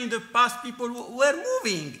Africa in the past people were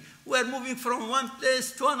moving from one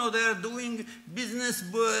place to another, doing business,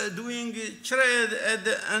 doing trade,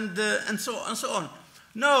 and so on.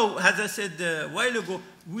 Now, as I said a while ago,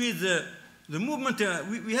 with the movement,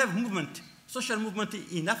 we have movement, social movement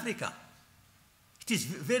in Africa. It is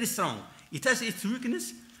very strong. It has its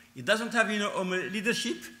weakness. It doesn't have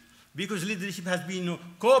leadership, because leadership has been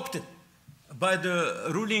co-opted by the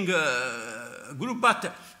ruling group. But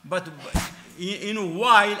in a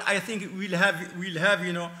while, I think we'll have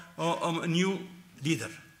a new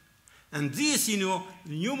leader, and this new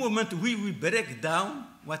movement will break down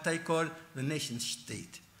what I call the nation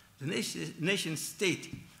state. The nation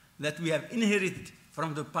state that we have inherited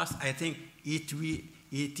from the past, I think it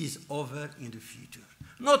is over in the future.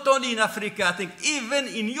 Not only in Africa, I think even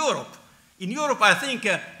in Europe. In Europe, I think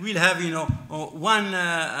we'll have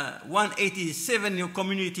 187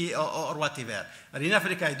 community or whatever. And in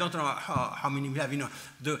Africa, I don't know how many we have.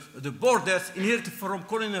 The borders inherited from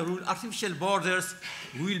colonial rule, artificial borders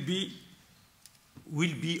will be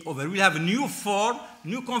over. We'll have a new form,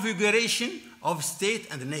 new configuration of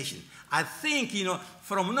state and nation. I think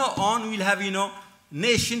from now on we'll have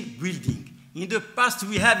nation building. In the past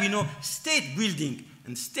we have state building.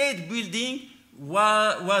 And state building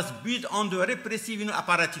was built on the repressive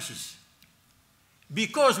apparatuses.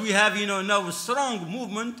 Because we have now a strong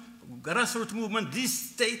movement, grassroots movement, this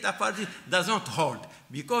state apparatus does not hold.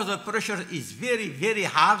 Because the pressure is very, very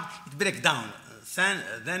hard, it breaks down.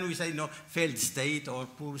 Then we say failed state or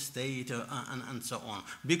poor state and so on.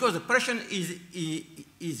 Because the pressure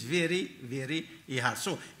is very, very hard.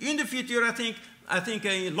 So in the future, I think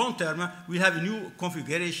in long term, we have a new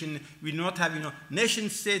configuration. We will not have nation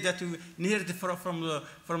state that we inherited from the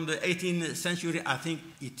 18th century. I think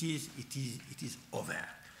it is over.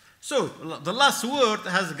 So the last word,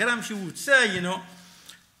 as Gramsci would say,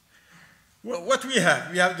 what we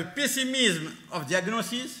have the pessimism of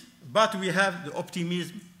diagnosis, but we have the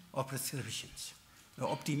optimism of prescriptions, the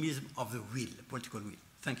optimism of the will, political will.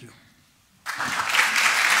 Thank you.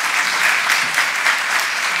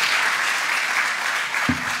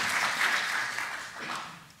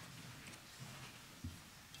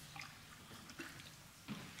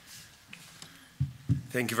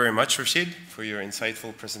 Thank you very much, Rachid, for your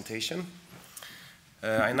insightful presentation.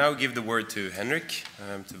 I now give the word to Henrik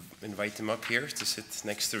to invite him up here to sit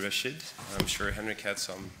next to Rachid. I'm sure Henrik had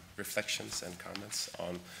some reflections and comments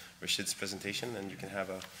on Rachid's presentation, and you can have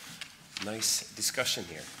a nice discussion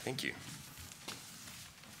here. Thank you.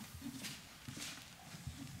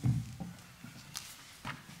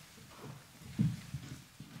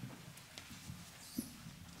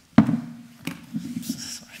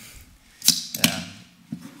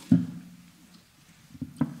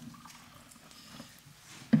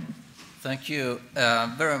 Thank you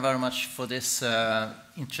very, very much for this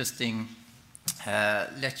interesting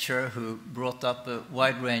lecturer who brought up a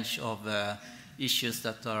wide range of issues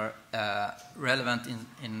that are relevant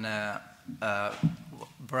in a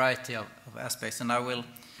variety of aspects. And I will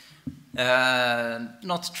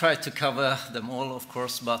not try to cover them all, of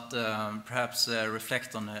course, but perhaps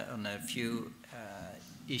reflect on a few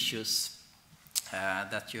issues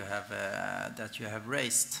that you have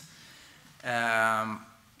raised.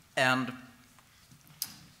 And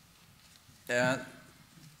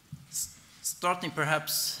starting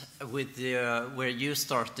perhaps with where you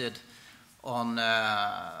started on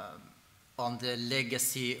the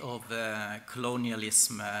legacy of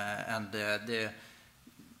colonialism and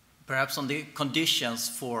perhaps on the conditions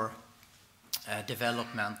for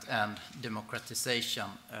development and democratization,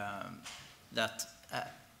 that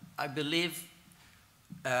I believe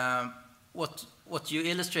what you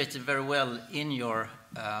illustrated very well in your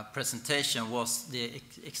presentation was the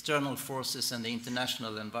external forces and the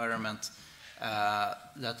international environment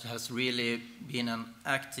that has really been an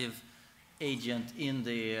active agent in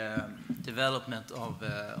the development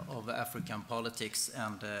of African politics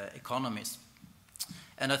and economies.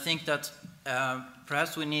 And I think that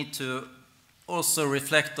perhaps we need to also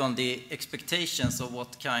reflect on the expectations of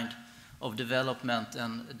what kind of development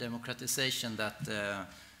and democratization that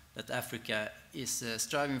Africa is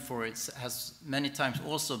striving for. It has many times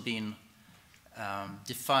also been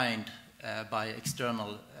defined by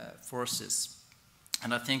external forces.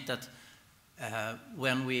 And I think that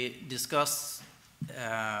when we discuss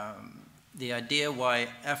the idea why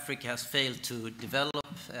Africa has failed to develop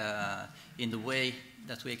in the way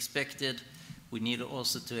that we expected, we need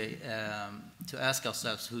also to ask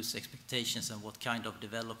ourselves whose expectations and what kind of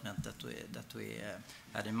development that we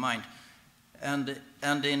had in mind. And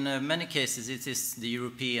in many cases, it is the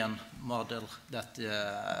European model that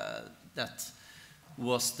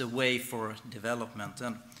was the way for development.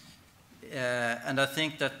 And I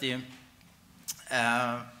think that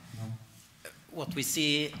what we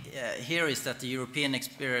see here is that the European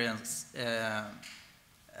experience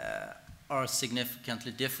are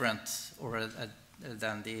significantly different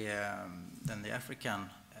than the African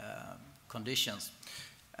conditions.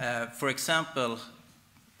 For example,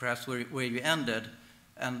 perhaps where you ended,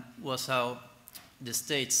 and was how the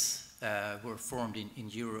states were formed in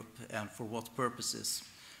Europe and for what purposes.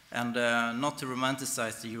 And not to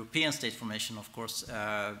romanticize the European state formation, of course,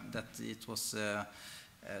 that it was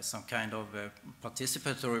some kind of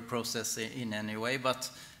participatory process in any way, but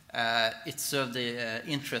it served the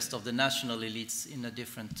interest of the national elites in a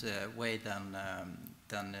different way than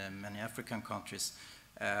many African countries,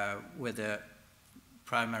 where the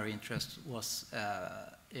primary interest was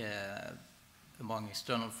among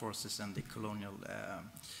external forces and the colonial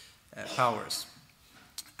powers.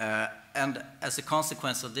 And as a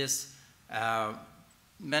consequence of this,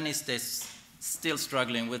 many states still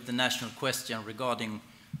struggling with the national question regarding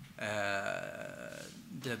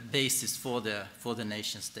the basis for the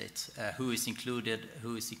nation state, who is included,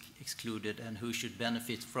 who is excluded, and who should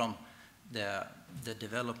benefit from the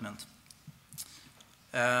development.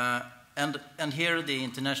 And here the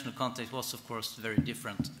international context was, of course, very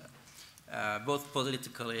different, both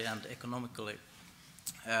politically and economically.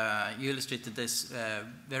 You illustrated this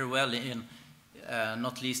very well in,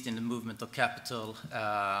 not least in the movement of capital,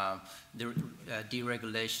 the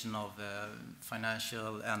deregulation of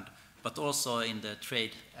financial, but also in the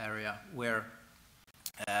trade area, where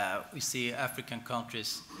we see African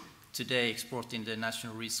countries today exporting the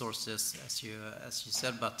national resources, as you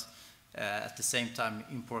said, but at the same time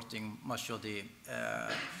importing much of the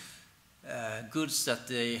goods that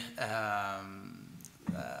they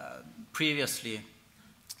previously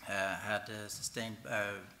had sustained,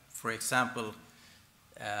 for example,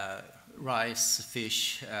 rice,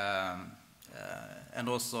 fish, and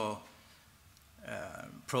also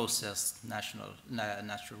processed natural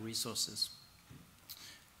resources.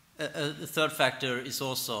 The third factor is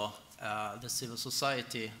also the civil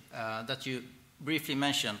society that you briefly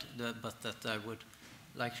mentioned, but that I would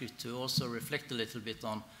like you to also reflect a little bit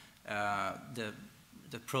on the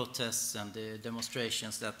protests and the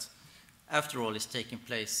demonstrations that, after all, is taking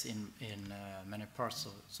place in many parts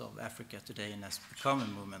of Africa today and has become a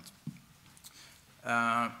movement.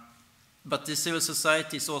 But the civil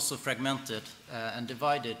society is also fragmented and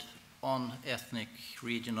divided on ethnic,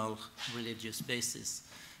 regional, religious basis.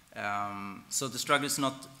 So the struggle is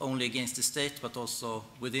not only against the state, but also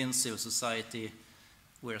within civil society,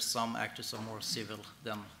 where some actors are more civil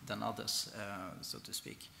than others, so to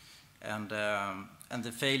speak. And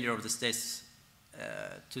the failure of the states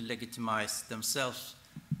to legitimize themselves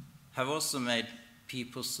have also made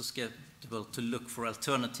people acceptable to look for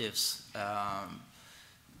alternatives,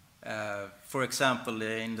 for example,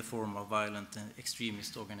 in the form of violent and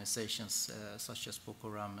extremist organizations such as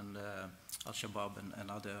Boko Haram and Al-Shabaab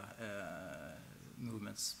and other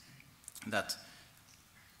movements that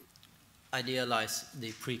idealize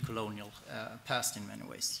the pre-colonial past in many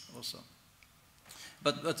ways also.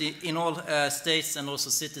 But in all states and also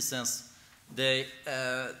citizens, they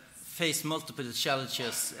face multiple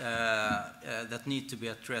challenges that need to be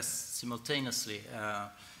addressed simultaneously.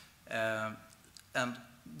 And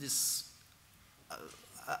this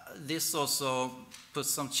also puts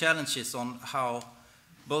some challenges on how,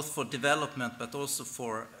 both for development but also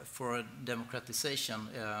for democratization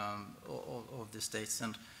of the states.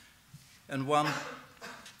 And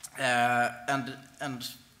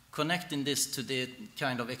connecting this to the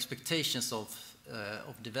kind of expectations of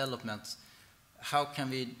development, how can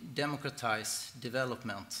we democratize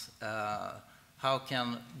development? How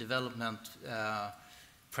can development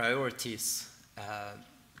priorities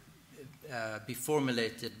be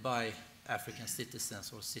formulated by African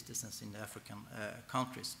citizens or citizens in the African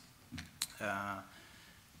countries?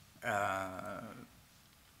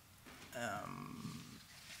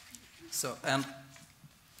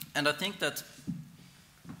 And I think that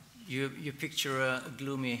you picture a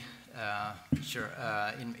gloomy picture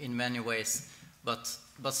in many ways, but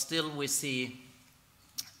still we see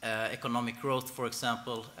economic growth, for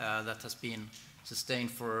example, that has been sustained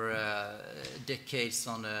for decades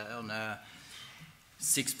on a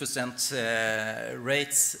 6%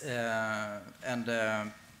 rates,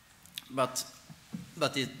 but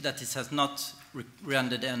it has not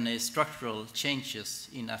rendered any structural changes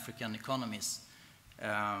in African economies.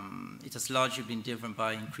 It has largely been driven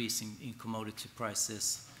by increasing in commodity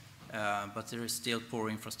prices, but there is still poor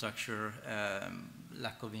infrastructure,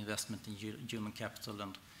 lack of investment in human capital,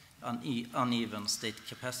 and uneven state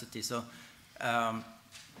capacity. So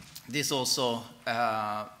this also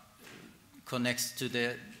connects to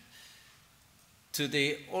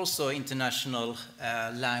the also international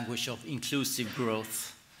language of inclusive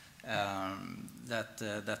growth that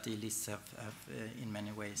the elites have in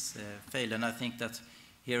many ways failed. And I think that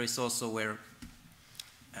here is also where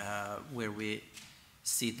we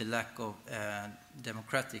see the lack of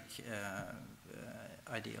democratic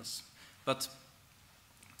ideals. But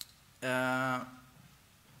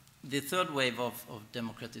the third wave of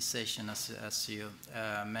democratization, as you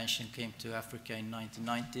mentioned, came to Africa in the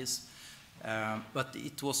 1990s. But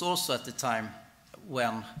it was also at the time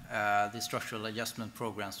when the structural adjustment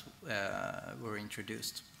programs were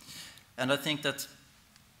introduced. And I think that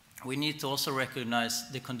we need to also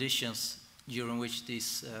recognize the conditions during which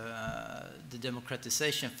this, the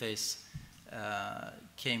democratization phase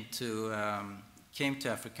came to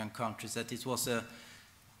African countries, that it was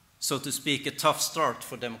so to speak, a tough start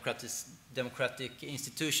for democratic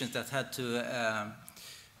institutions that had to,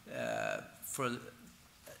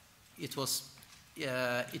 it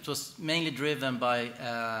was mainly driven by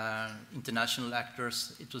international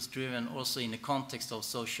actors. It was driven also in the context of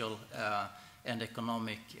social and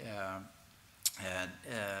economic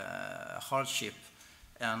hardship.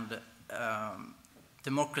 And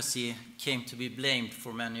democracy came to be blamed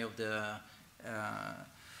for many of the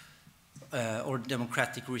or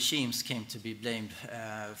democratic regimes came to be blamed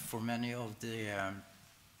for many of the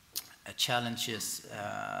challenges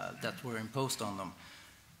that were imposed on them.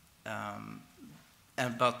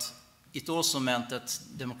 But it also meant that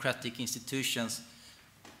democratic institutions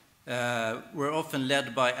were often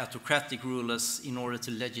led by autocratic rulers in order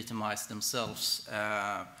to legitimize themselves,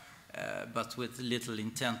 but with little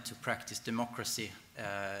intent to practice democracy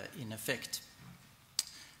in effect.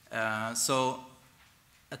 So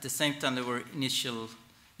at the same time, there were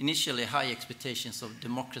initially high expectations of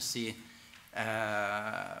democracy,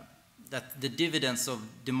 that the dividends of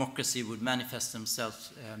democracy would manifest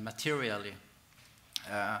themselves materially,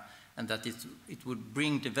 and that it would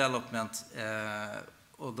bring development,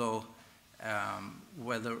 although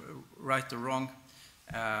whether right or wrong,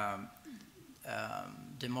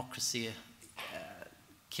 democracy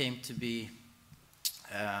came to be,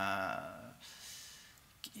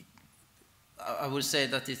 I would say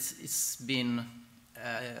that it's been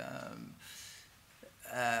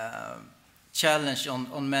challenged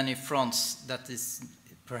on many fronts that is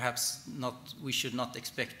perhaps not, we should not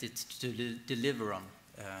expect it to deliver on,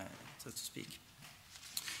 so to speak.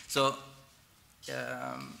 So,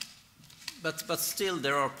 but still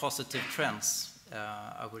there are positive trends,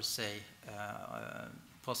 I would say,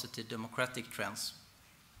 positive democratic trends.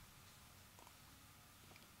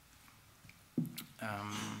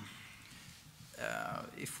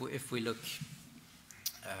 If we look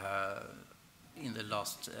in the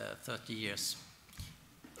last 30 years.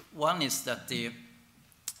 One is that the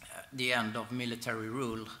end of military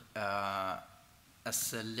rule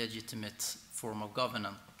as a legitimate form of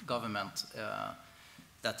government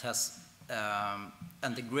that has,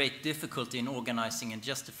 and the great difficulty in organizing and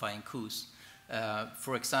justifying coups.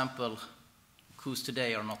 For example, coups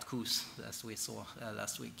today are not coups, as we saw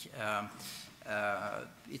last week.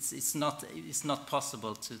 It's not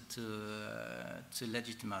possible to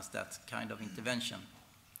legitimize that kind of intervention.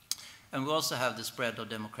 And we also have the spread of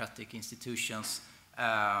democratic institutions,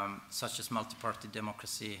 such as multi-party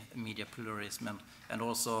democracy, media pluralism, and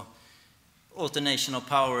also alternation of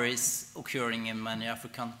power is occurring in many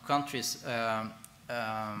African countries,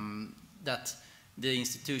 that the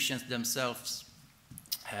institutions themselves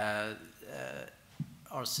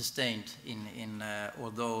are sustained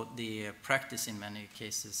although the practice in many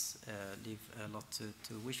cases leave a lot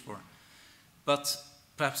to wish for. But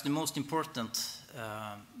perhaps the most important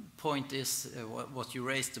point is what you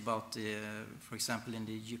raised about, for example, in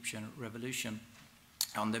the Egyptian revolution,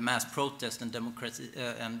 on the mass protest and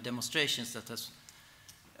demonstrations that has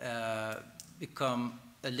become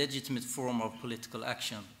a legitimate form of political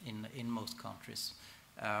action in most countries.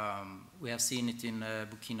 We have seen it in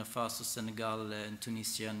Burkina Faso, Senegal, and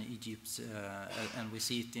Tunisia, and Egypt, and we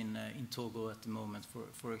see it in Togo at the moment,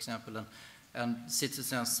 for example, and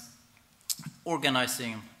citizens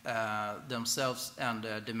organizing themselves and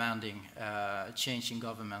demanding change in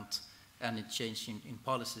government and a change in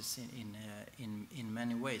policies in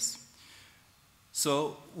many ways.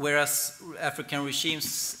 So, whereas African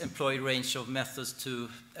regimes employ a range of methods to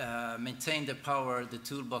maintain their power, the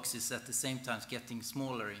toolbox is at the same time getting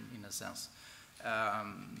smaller in a sense.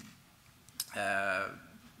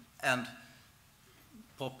 And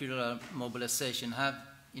popular mobilization has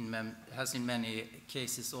in many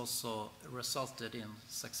cases also resulted in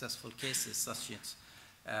successful cases, such as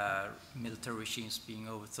military regimes being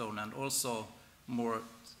overthrown, and also more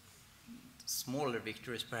smaller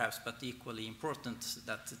victories perhaps, but equally important,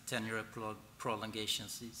 that 10-year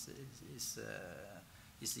prolongations is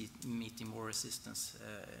meeting more resistance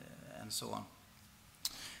and so on.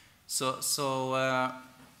 So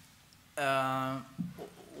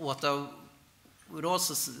what I would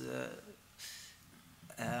also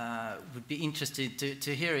would be interested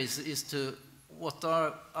to hear is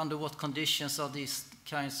under what conditions are these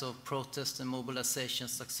kinds of protests and mobilizations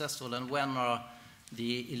successful, and when are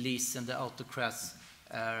the elites and the autocrats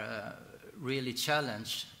really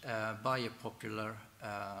challenged by a popular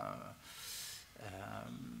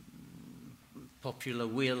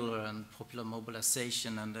will and popular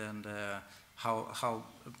mobilization, and how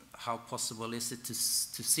possible is it to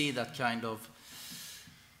see that kind of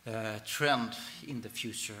trend in the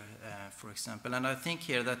future, for example. And I think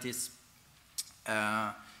here that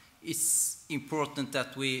it's important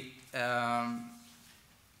that we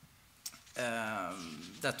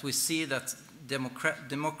see that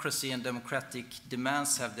democracy and democratic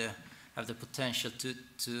demands have the potential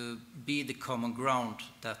to be the common ground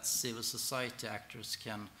that civil society actors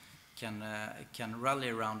can rally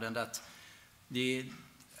around, and that the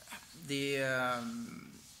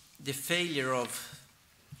failure of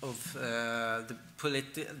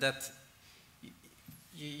that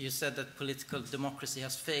you said that political democracy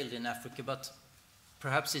has failed in Africa, but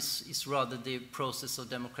perhaps it's rather the process of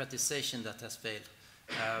democratization that has failed,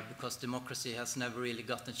 because democracy has never really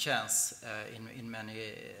gotten a chance in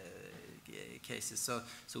many cases. So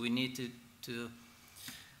we need to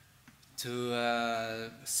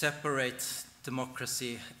separate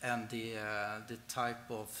democracy and the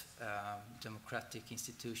type of democratic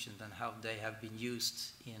institutions and how they have been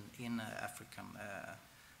used in African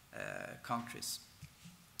countries.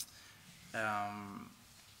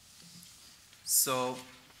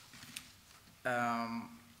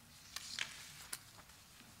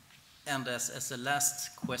 And as a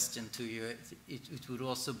last question to you, it would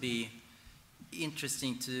also be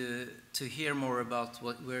interesting to hear more about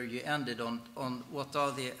where you ended on what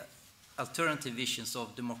are the alternative visions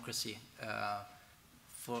of democracy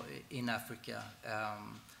in Africa.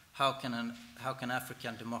 How can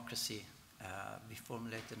African democracy be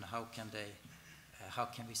formulated, and how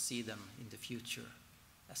can we see them in the future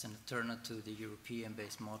as an alternative to the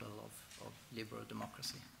European-based model of liberal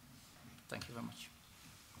democracy? Thank you very much.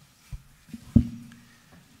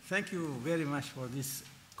 Thank you very much for these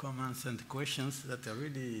comments and questions that are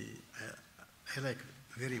really, I like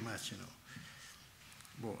very much,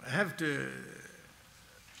 Well, I have the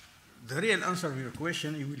real answer to your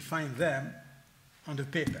question, you will find them on the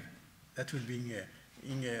paper that will be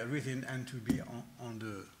written and to be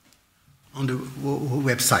on the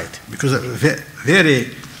website, because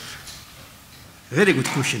very Very good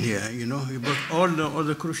question here, you know, about all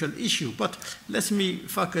the crucial issue. But let me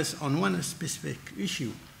focus on one specific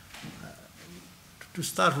issue. To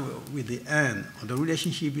start with the end, on the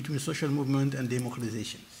relationship between social movement and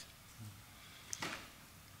democratizations.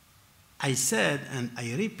 I said, and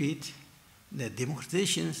I repeat, that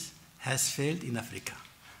democratizations has failed in Africa.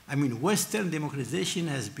 I mean, Western democratization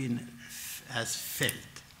has failed.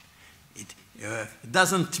 It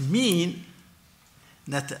doesn't mean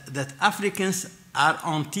that Africans are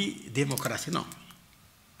anti-democracy. No.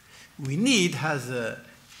 We need, as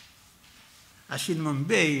Achille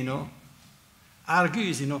Mbembe, you know,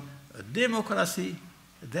 argues, you know, a democracy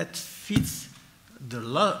that fits the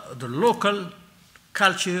local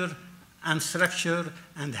culture and structure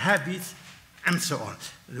and habits and so on.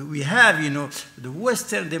 We have, you know, the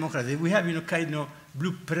Western democracy. We have, you know, kind of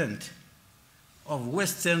blueprint of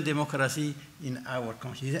Western democracy in our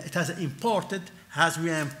country. It has imported, as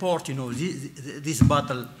we import, you know, this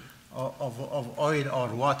bottle of oil or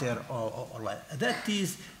water or what. That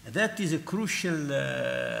is a crucial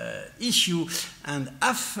issue, and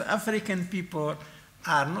African people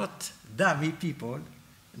are not dummy people.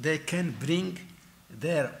 They can bring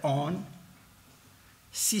their own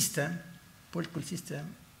system, political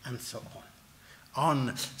system, and so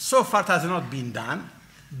on. So far, it has not been done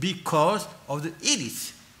because of the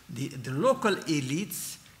elites. The local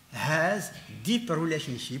elites has deeper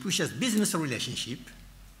relationship, which is business relationship,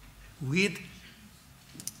 with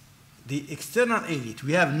the external elite.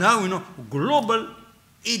 We have now, you know, global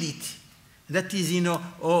elite that is, you know,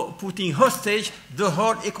 putting hostage the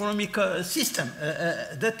whole economic system.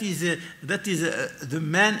 That is the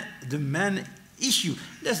main issue.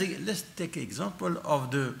 Let's take an example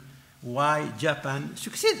of why Japan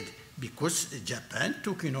succeeded. Because Japan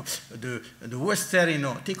took, you know, the Western, you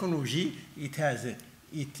know, technology.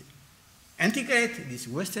 It integrated this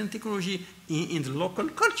Western technology in the local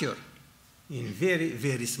culture in very,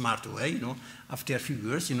 very smart way. You know, after a few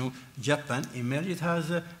years, you know, Japan emerged has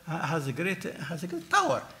a great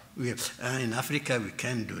power. In Africa, we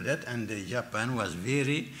can do that, and Japan was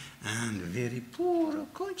very poor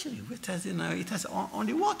country. It has, you know, it has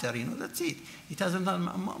only water. You know, that's it. It hasn't done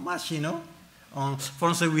much. You know. For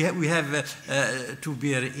instance, we have to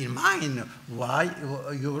bear in mind why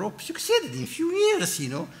Europe succeeded in a few years. You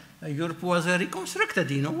know, Europe was reconstructed.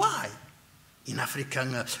 You know why? In Africa,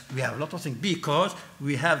 we have a lot of things because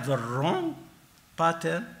we have the wrong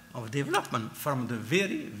pattern of development from the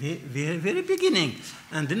very beginning.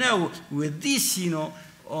 And now with this, you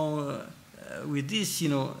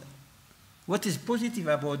know, what is positive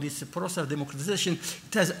about this process of democratization?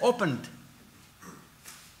 It has opened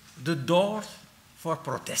the doors for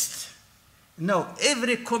protest. Now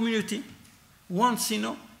every community wants, you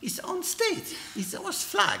know, its own state, its own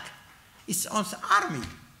flag, its own army,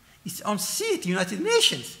 its own seat, United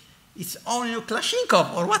Nations, its own, you know,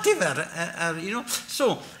 Kalashnikov or whatever, you know.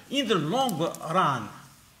 So in the long run,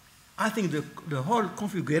 I think the whole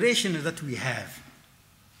configuration that we have,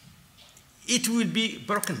 it will be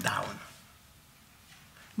broken down.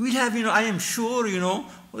 We'll have, you know, I am sure, you know,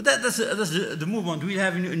 that's the movement. We'll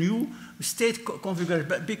have a new state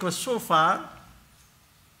configuration, because so far,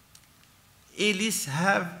 elites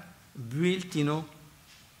have built, you know,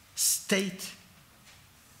 state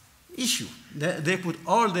issue. They put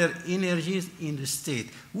all their energies in the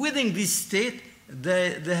state. Within this state,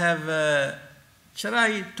 they have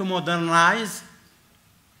tried to modernize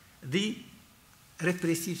the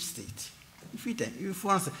repressive state. If we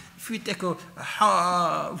take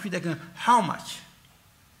how much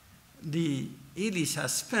the elites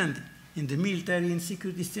have spent in the military and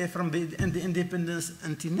security state from the independence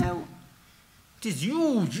until now, it is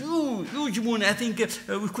huge money. I think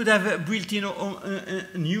we could have built, you know,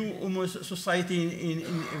 a new society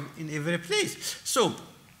in every place. So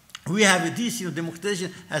we have this, you know,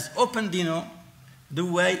 democratization has opened, you know, the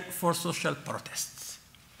way for social protests.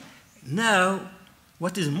 Now,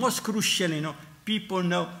 what is most crucial, you know, people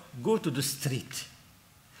now go to the street.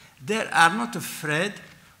 They are not afraid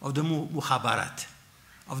of the mukhabarat,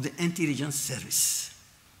 of the intelligence service.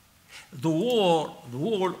 The wall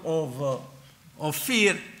of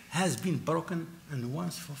fear has been broken, and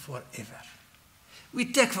once for forever. We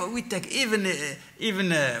take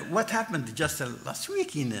even what happened just last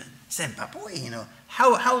week in Zimbabwe. You know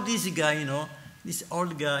how this guy, you know, this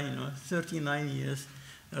old guy, you know, 39 years,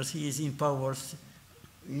 as he is in power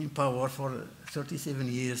for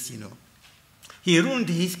 37 years. You know, he ruined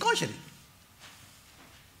his country.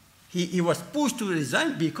 He was pushed to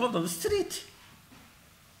resign because of the street.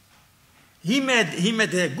 He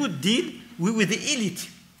made a good deal with the elite.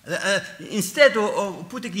 Instead of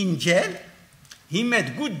putting in jail, he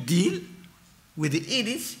made good deal with the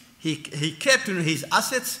elites. He kept his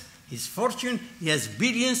assets, his fortune. He has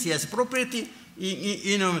billions. He has property.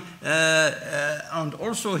 And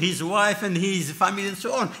also his wife and his family and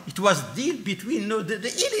so on. It was deal between the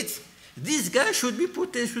elites. This guy should be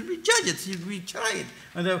put, should be judged, should be tried.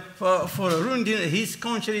 And for ruining his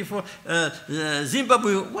country, for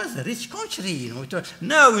Zimbabwe was a rich country.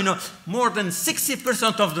 Now, more than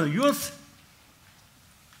 60% of the youth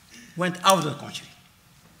went out of the country.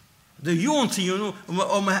 The youth,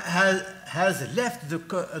 has left the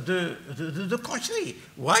country.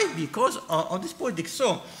 Why? Because of this politics.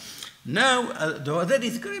 So now the other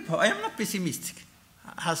is great. I am not pessimistic,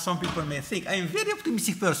 as some people may think. I am a very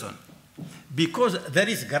optimistic person because there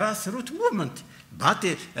is grassroots movement. But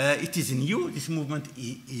it is new. This movement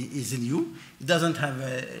is new. It doesn't have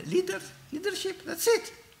leadership. That's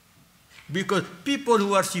it. Because people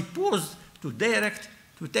who are supposed to direct,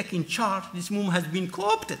 to take in charge, this movement has been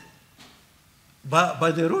co-opted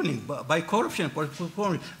by the ruling, by corruption.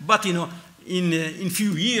 But in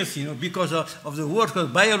few years, because of the work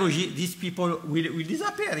of biology, these people will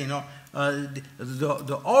disappear.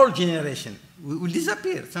 The old generation will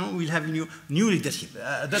disappear. Some will have new leadership.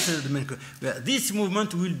 That's the main. This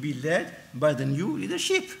movement will be led by the new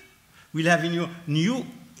leadership. We'll have a new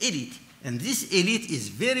elite, and this elite is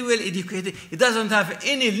very well educated. It doesn't have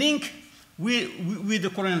any link with the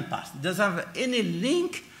colonial past. It doesn't have any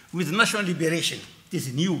link with national liberation. It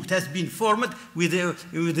is new. It has been formed with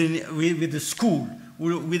the school.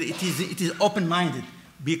 It is open-minded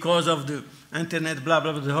because of the internet, blah,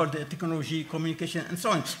 blah, blah, the whole technology, communication, and so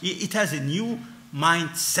on. It has a new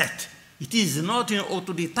mindset. It is not an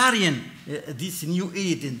authoritarian, this new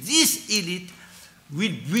elite. And this elite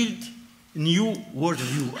will build new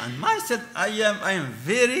worldview. And myself, I am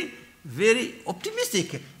very, very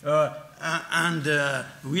optimistic. And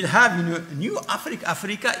we'll have new Africa.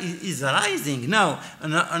 Africa is rising now.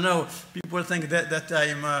 Now people think that I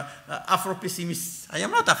am Afro-pessimist. I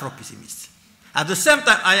am not Afro-pessimist. At the same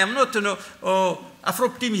time, I am not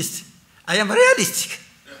Afro-optimist. I am realistic.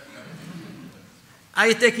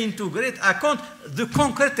 I take into great account the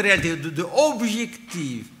concrete reality, the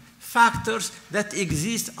objective factors that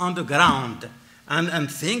exist on the ground,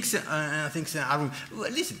 and things are.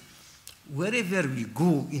 Listen. Wherever we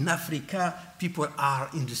go in Africa, people are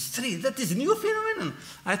in the street. That is a new phenomenon.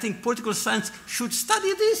 I think political science should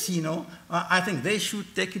study this, I think they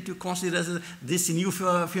should take into consideration this new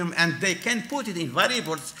phenomenon, and they can put it in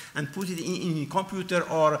variables and put it in computer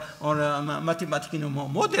or a mathematical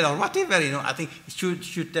model or whatever, I think it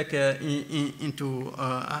should take into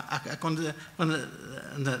account.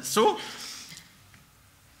 So,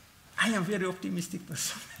 I am a very optimistic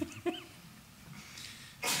person.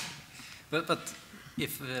 But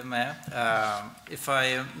if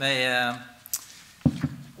I may,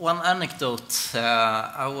 one anecdote.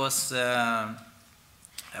 I was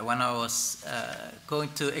when I was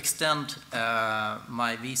going to extend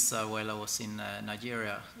my visa while I was in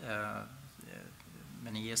Nigeria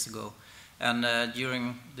many years ago, and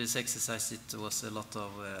during this exercise it was a lot of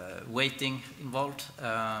waiting involved.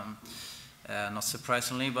 Not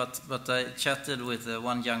surprisingly, but I chatted with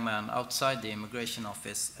one young man outside the immigration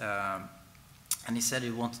office. And he said he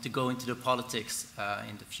wanted to go into the politics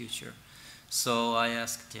in the future. So I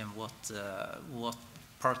asked him what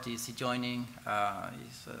party is he joining.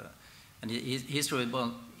 And his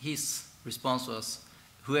response was,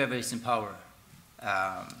 whoever is in power.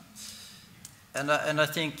 And I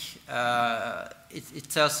think it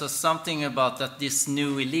tells us something about that this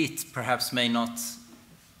new elite perhaps may not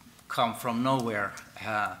come from nowhere,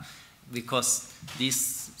 because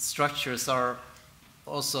these structures are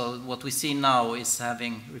also, what we see now is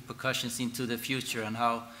having repercussions into the future, and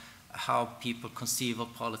how people conceive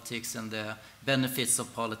of politics and the benefits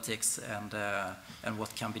of politics, and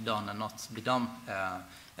what can be done and not be done.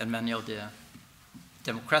 And many of the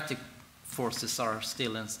democratic forces are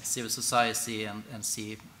still in civil society and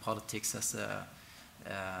see politics as a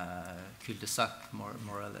cul-de-sac, more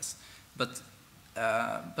or less. But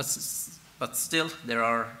still, there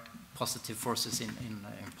are positive forces in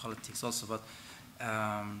politics also. But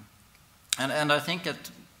and I think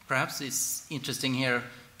that perhaps it's interesting here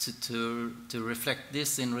to reflect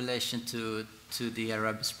this in relation to the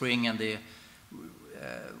Arab Spring and the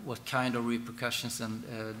what kind of repercussions and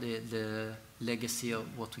the legacy of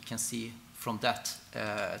what we can see from that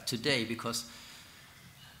today, because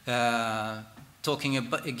talking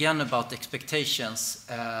again about expectations,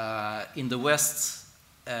 in the West,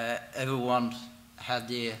 everyone had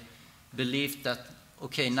the belief that,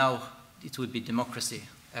 okay, now it would be democracy.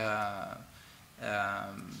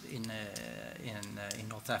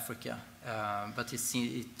 North Africa. But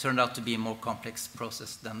it turned out to be a more complex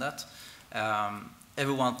process than that.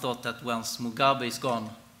 Everyone thought that once Mugabe is gone,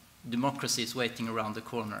 democracy is waiting around the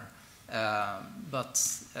corner. But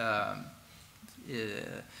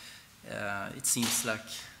it seems like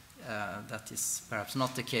that is perhaps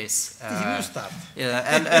not the case. And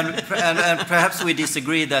perhaps we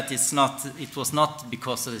disagree that it was not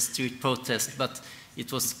because of the street protest, but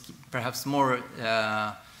it was perhaps more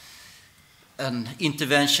an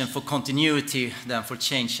intervention for continuity than for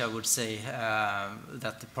change, I would say,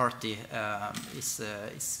 that the party is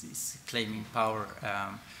claiming power.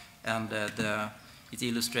 It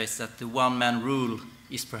illustrates that the one-man rule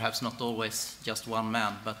is perhaps not always just one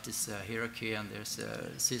man, but it's a hierarchy and there's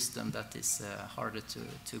a system that is harder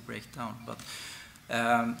to break down.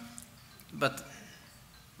 But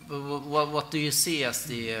what do you see as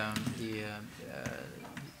the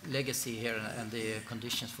legacy here and the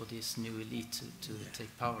conditions for this new elite to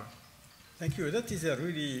take power? Thank you. That is a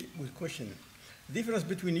really good question. The difference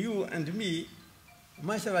between you and me,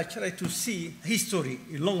 myself, I try to see history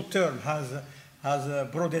in long term has a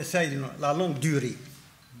broader side, la longue durée.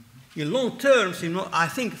 In long terms, I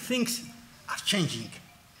think things are changing,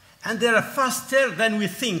 and they are faster than we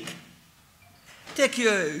think. Take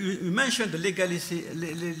you mentioned the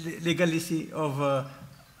legacy of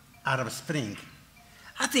Arab Spring.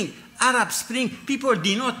 I think Arab Spring people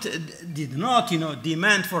did not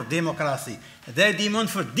demand for democracy. They demand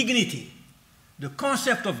for dignity. The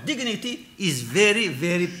concept of dignity is very,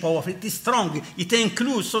 very powerful. It is strong. It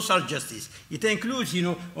includes social justice. It includes,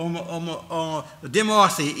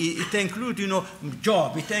 democracy. It includes,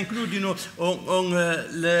 job. It includes,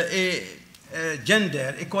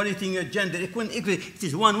 gender, equality in gender. Equality. It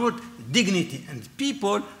is one word, dignity. And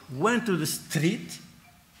people went to the street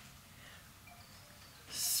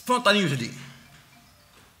spontaneously,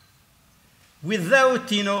 without,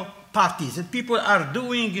 parties. And people are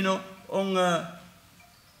doing, on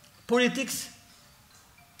politics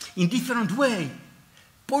in different way.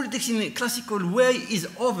 Politics in a classical way is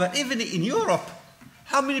over. Even in Europe,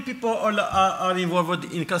 how many people are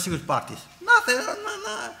involved in classical parties? Nothing,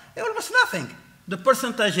 almost nothing. The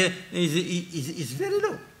percentage is very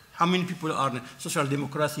low. How many people are in social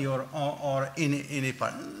democracy or in a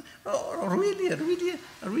party?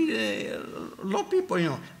 Really low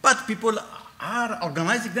people, But people are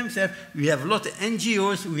organizing themselves. We have a lot of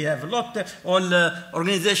NGOs. We have a lot of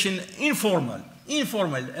organizations informal.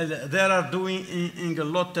 They are doing a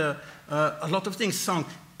lot of things.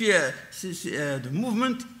 The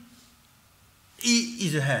movement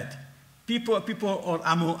is ahead. People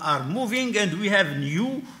are moving, and we have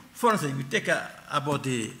new. For instance, we take about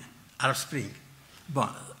the Arab Spring.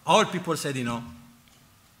 But all people said,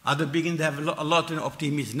 at the beginning they have a lot of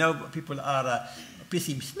optimism. Now people are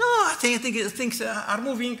pessimists. No, I think things are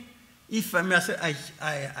moving. If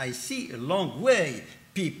I see a long way,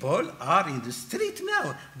 people are in the street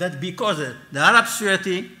now. That because the Arab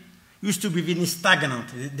society used to be very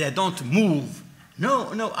stagnant. They don't move.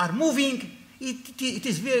 No, are moving. It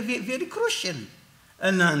is very, very crucial.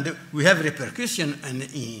 And we have repercussion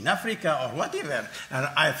in Africa or whatever. And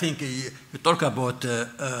I think you talk about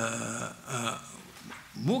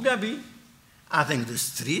Mugabe. I think the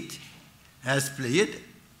street has played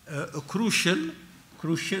a crucial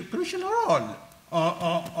role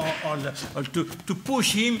to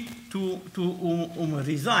push him to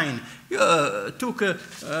resign.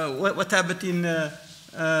 What happened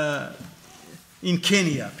in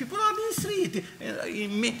Kenya? People are in the street.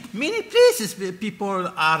 In many places, people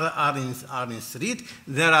are in the street.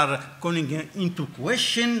 They are calling into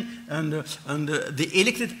question, and the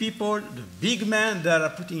elected people, the big men, they are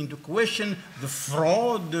putting into question the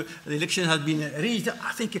fraud. The election has been rigged.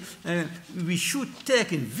 I think we should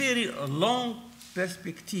take a very long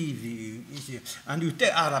perspective. And you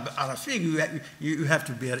take Arab Spring, you have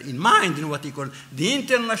to bear in mind what you call the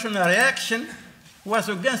international reaction was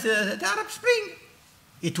against the Arab Spring.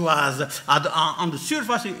 It was on the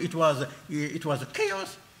surface. It was a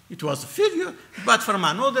chaos. It was a failure. But from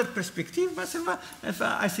another perspective,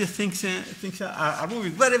 I see things are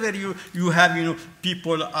moving. Wherever you have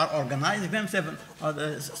people are organizing themselves.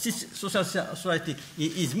 Social society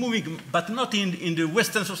is moving, but not in the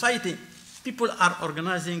Western society. People are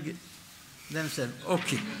organizing themselves.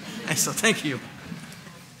 Okay. So thank you.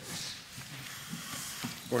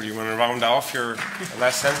 Or do you want to round off your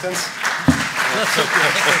last sentence? That's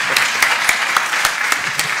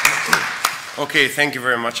okay. Okay, thank you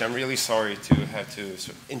very much. I'm really sorry to have to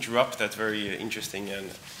interrupt that very interesting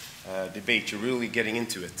debate. You're really getting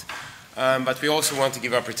into it. But we also want to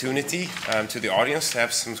give opportunity to the audience to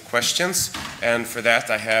have some questions. And for that,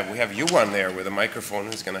 we have Yuan there with a microphone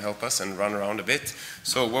who's going to help us and run around a bit.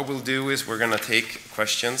 So what we'll do is we're going to take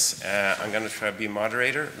questions. I'm going to try to be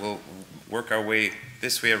moderator. We'll work our way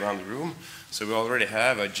this way around the room. So we already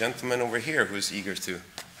have a gentleman over here who's eager to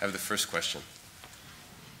have the first question.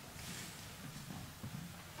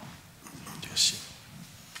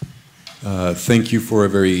 Thank you for a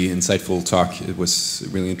very insightful talk. It was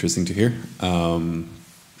really interesting to hear. I'm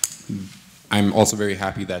also very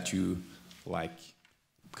happy that you like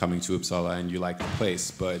coming to Uppsala and you like the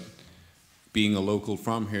place, but being a local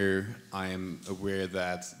from here, I am aware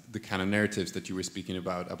that the kind of narratives that you were speaking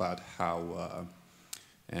about how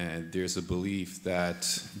there's a belief that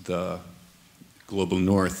the global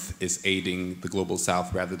north is aiding the global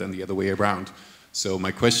south rather than the other way around. So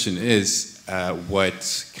my question is,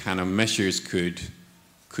 what kind of measures could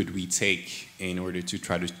we take in order to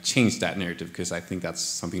try to change that narrative? Because I think that's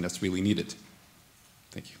something that's really needed.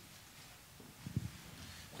 Thank you.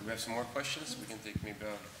 Do we have some more questions? We can take maybe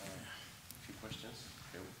a few questions.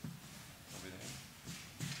 Okay, over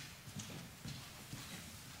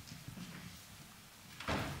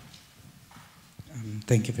there.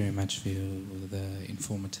 Thank you very much for the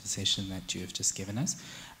informative session that you have just given us.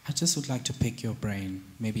 I just would like to pick your brain,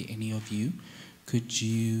 maybe any of you. Could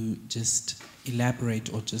you just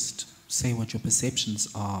elaborate or just say what your perceptions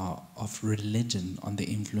are of religion on the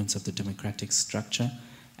influence of the democratic structure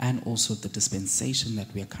and also the dispensation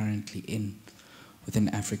that we are currently in within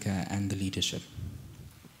Africa and the leadership?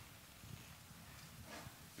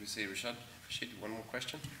 We say Rachid, one more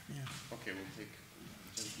question? Yeah. Okay, we'll take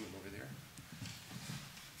the gentleman over there.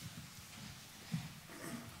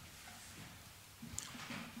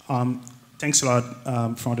 Thanks a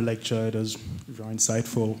lot for the lecture. It was very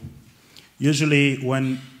insightful. Usually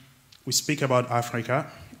when we speak about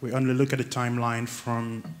Africa, we only look at the timeline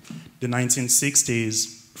from the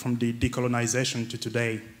 1960s, from the decolonization to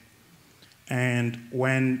today. And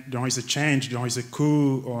when there is a change, there is a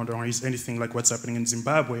coup, or there is anything like what's happening in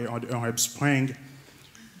Zimbabwe or the Arab Spring,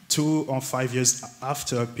 2 or 5 years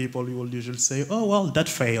after, people will usually say, oh, well, that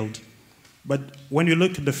failed. But when you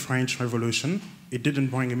look at the French Revolution, it didn't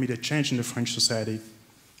bring immediate change in the French society.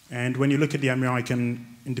 And when you look at the American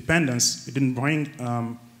independence, it didn't bring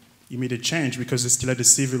immediate change because they still had a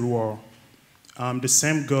civil war. The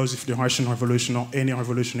same goes with the Russian Revolution or any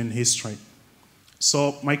revolution in history.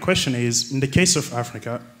 So my question is, in the case of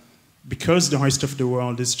Africa, because the rest of the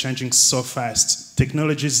world is changing so fast,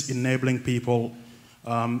 technology is enabling people,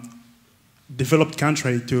 developed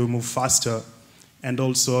countries to move faster, and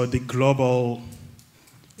also the global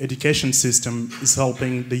education system is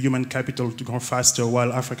helping the human capital to grow faster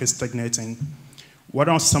while Africa is stagnating. What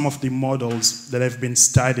are some of the models that have been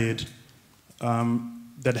studied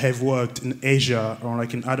that have worked in Asia or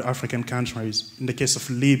like in other African countries, in the case of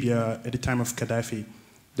Libya at the time of Gaddafi,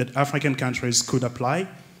 that African countries could apply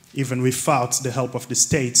even without the help of the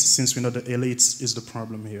states, since we know the elites is the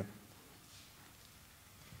problem here?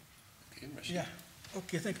 Yeah,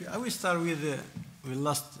 okay, thank you. I will start with the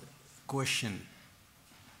last question.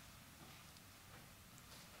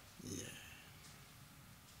 Yeah.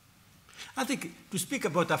 I think to speak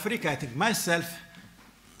about Africa, I think myself,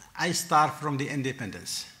 I start from the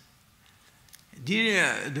independence.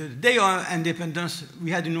 The day of independence,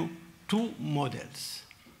 we had, two models.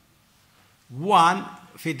 One,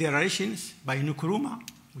 federations by Nkrumah,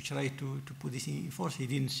 which tried to put this in force. He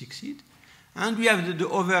didn't succeed. And we have the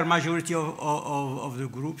over majority of the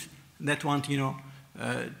groups that want,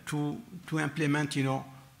 to implement,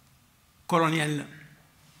 colonial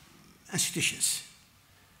institutions.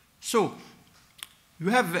 So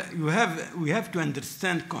we have to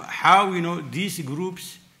understand how, these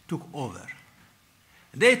groups took over.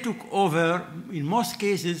 They took over, in most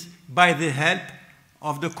cases, by the help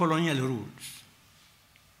of the colonial rules.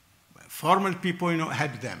 Formal people,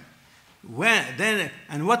 helped them.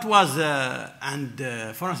 And what was,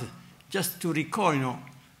 for instance, just to recall,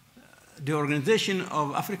 the Organization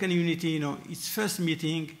of African Unity, its first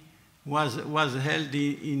meeting was held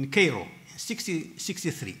in Cairo,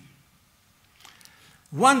 1963.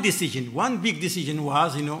 One big decision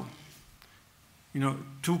was,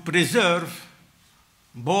 to preserve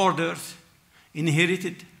borders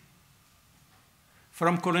inherited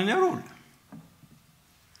from colonial rule.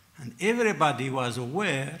 And everybody was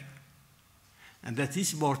aware and that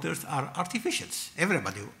these borders are artificials.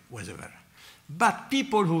 Everybody was aware. But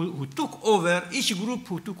people who took over, each group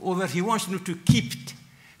who took over, he wants to keep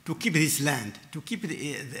this land, to keep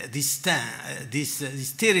this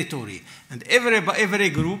territory. And every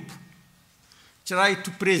group tried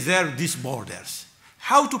to preserve these borders.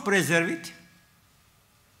 How to preserve it?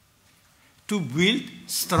 To build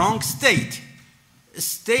strong state.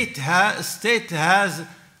 State has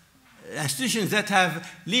institutions that have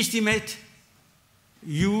legitimate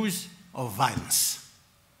use of violence.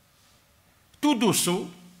 To do so,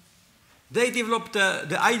 they developed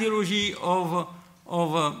the ideology of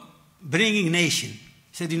bringing nation.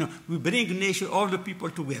 Said, we bring nation, all the people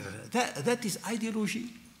together. That is ideology.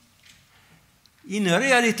 In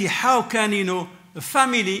reality, how can, a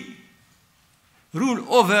family rule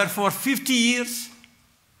over for 50 years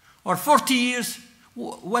or 40 years?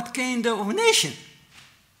 What kind of nation?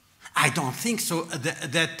 I don't think so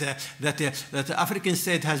that the African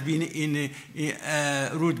state has been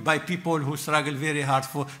ruled by people who struggle very hard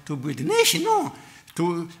to build a nation. No,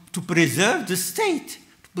 to preserve the state,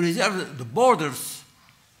 to preserve the borders.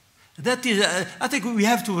 That is, I think we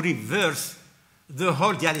have to reverse the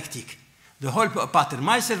whole dialectic, the whole pattern.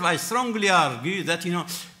 Myself, I strongly argue that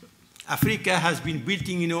Africa has been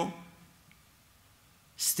building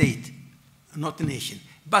state, not a nation.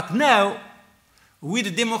 But now, with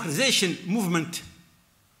the democratization movement,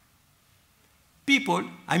 people,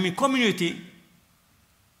 community,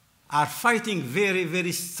 are fighting very,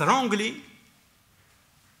 very strongly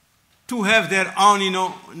to have their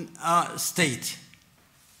own, state.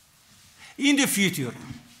 In the future,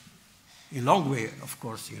 in a long way, of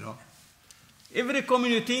course, every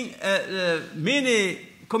community, many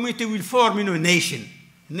community will form, nation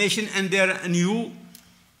and their new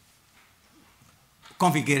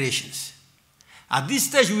configurations. At this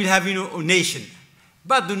stage, we will have, a nation.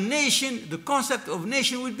 But the nation, the concept of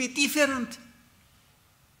nation will be different.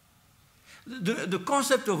 The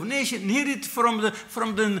concept of nation inherited from the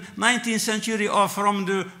 19th century or from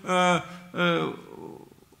the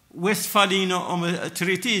Westphalian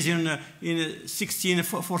treaties in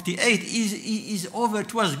 1648 is over.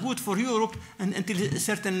 It was good for Europe until a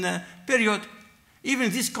certain period.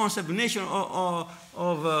 Even this concept of nation,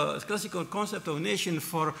 classical concept of nation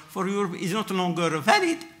for Europe is not longer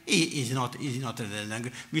valid. It is not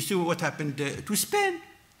longer. We see what happened to Spain.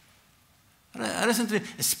 Recently,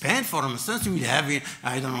 Spain, for instance, will have,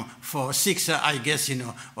 I don't know, for 6, I guess,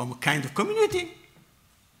 kind of community.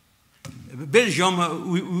 Belgium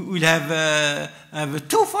will have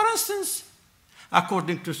 2, for instance.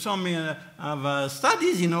 According to some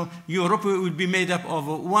studies, Europe will be made up of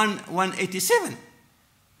 187.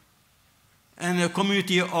 And a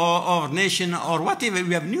community or nation or whatever,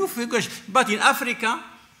 we have new figures. But in Africa,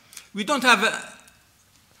 we don't have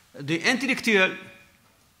the intellectual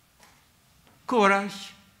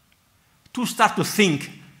courage to start to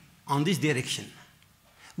think on this direction.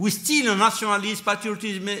 We still, nationalism,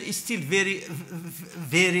 patriotism is still very,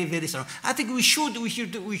 very, very strong. I think we should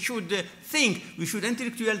think, we should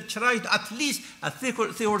intellectually try to at least at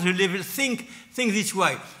theoretical level think this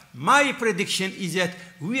way. My prediction is that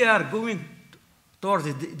we are going towards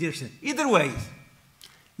the direction. Either way,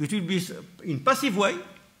 it will be in passive way,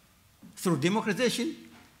 through democratization,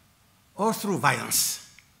 or through violence.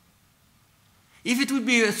 If it will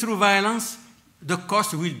be through violence, the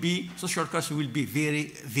cost will be, social cost will be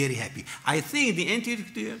very, very happy. I think the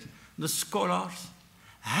intellectuals, the scholars,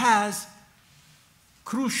 has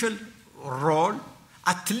crucial role,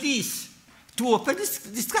 at least to open this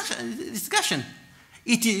discussion.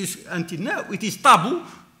 It is, until now, it is taboo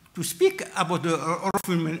to speak about the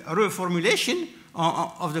reformulation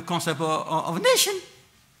of the concept of nation.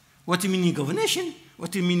 What the meaning of nation?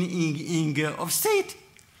 What the meaning of state?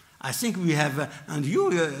 I think we have, and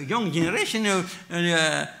you, young generation, you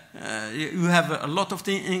have a lot of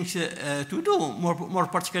things to do, more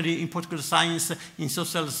particularly in political science, in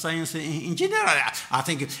social science in general. I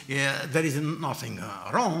think there is nothing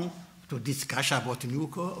wrong to discuss about new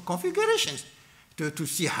configurations, to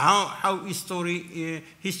see how history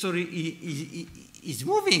is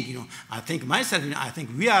moving. I think myself, I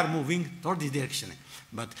think we are moving toward this direction.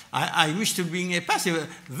 But I wish to be passive,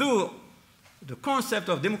 though. The concept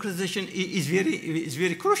of democratization is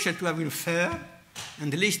very crucial to having fair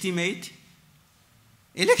and legitimate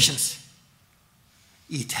elections.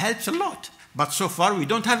 It helps a lot. But so far, we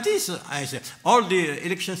don't have this. I say, all the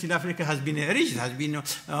elections in Africa has been rigged, has been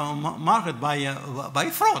marked by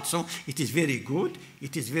fraud. So it is very good.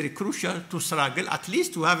 It is very crucial to struggle, at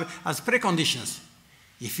least to have as preconditions.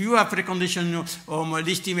 If you have preconditions of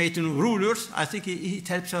legitimate rulers, I think it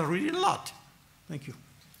helps really a lot. Thank you.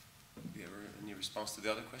 Response to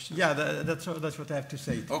the other questions? Yeah, that's what I have to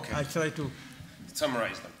say. Okay. I try to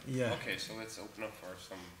summarize them. Yeah. Okay, so let's open up for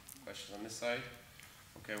some questions on this side.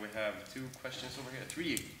 Okay, we have 2 questions over here.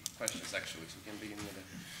 3 questions actually, so we can begin with the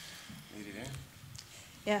lady there.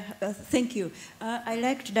 Yeah, thank you. I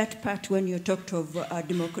liked that part when you talked of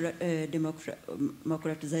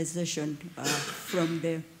democratization from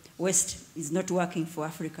the West is not working for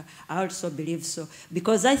Africa. I also believe so,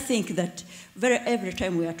 because I think that every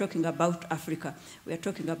time we are talking about Africa, we are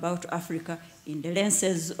talking about Africa in the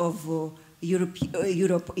lenses of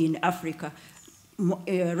Europe in Africa,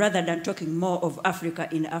 rather than talking more of Africa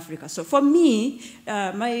in Africa. So for me,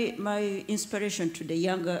 my inspiration to the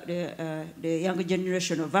younger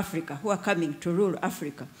generation of Africa who are coming to rule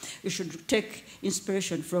Africa, you should take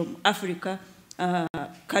inspiration from Africa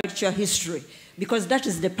culture history, because that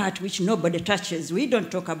is the part which nobody touches. We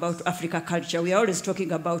don't talk about Africa culture. We are always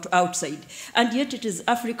talking about outside. And yet it is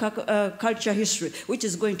Africa culture history which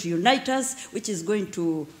is going to unite us, which is going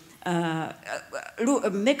to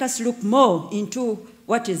make us look more into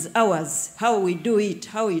what is ours, how we do it,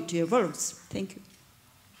 how it evolves. Thank you.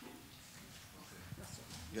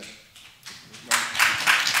 Yeah.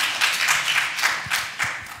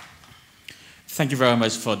 Thank you very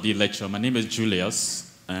much for the lecture. My name is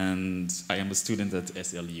Julius, and I am a student at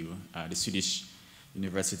SLU, the Swedish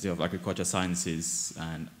University of Agricultural Sciences,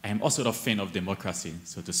 and I am also a fan of democracy,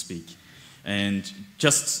 so to speak. And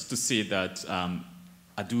just to say that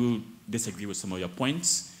I do disagree with some of your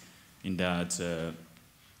points in that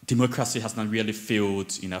democracy has not really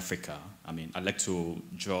failed in Africa. I mean, I'd like to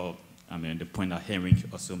draw the point that Henrik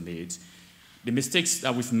also made. The mistakes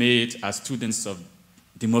that we've made as students of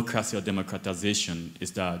democracy or democratization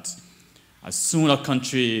is that as soon as a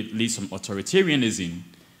country leaves from authoritarianism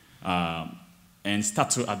and start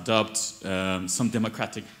to adopt some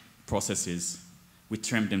democratic processes, we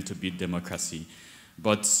term them to be democracy.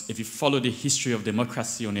 But if you follow the history of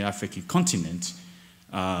democracy on the African continent,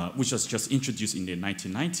 which was just introduced in the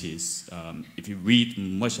 1990s, if you read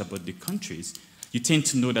much about the countries, you tend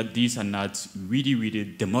to know that these are not really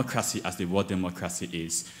democracy as the word democracy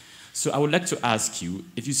is. So I would like to ask you,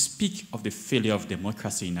 if you speak of the failure of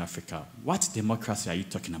democracy in Africa, what democracy are you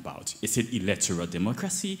talking about? Is it electoral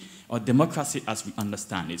democracy or democracy as we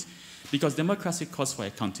understand it? Because democracy calls for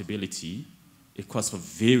accountability, it calls for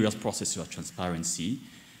various processes of transparency,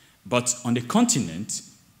 but on the continent,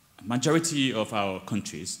 a majority of our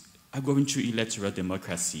countries are going through electoral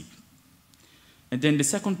democracy. And then the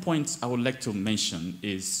second point I would like to mention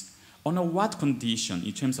is, under what condition,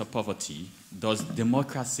 in terms of poverty, does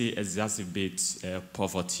democracy exacerbate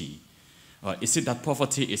poverty? Is it that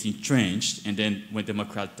poverty is entrenched, and then when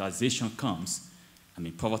democratization comes,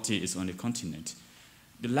 poverty is on the continent?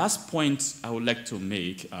 The last point I would like to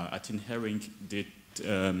make, I think Henrik did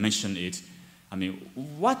mention it,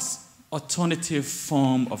 what alternative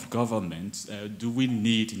form of government do we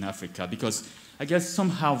need in Africa? Because I get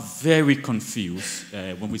somehow very confused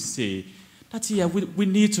when we say that, yeah, we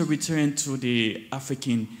need to return to the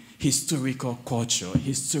African historical culture,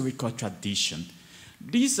 historical tradition.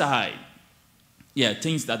 These are,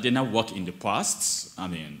 things that did not work in the past.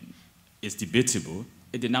 It's debatable.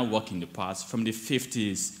 It did not work in the past, from the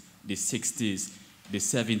 50s, the 60s, the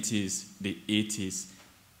 70s, the 80s,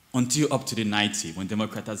 until up to the 90s, when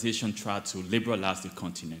democratization tried to liberalize the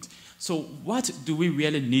continent. So what do we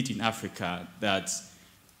really need in Africa that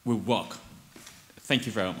will work? Thank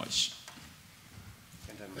you very much.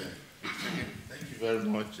 Thank you very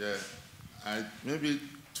much. Maybe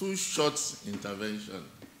 2 short interventions,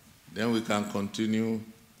 then we can continue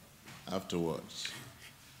afterwards.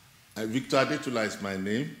 Victor Adetula is my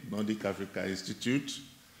name, Nordic Africa Institute.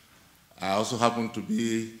 I also happen to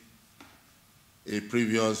be a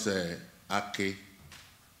previous Ake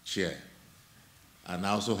chair, and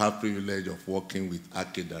I also have privilege of working with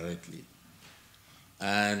Ake directly.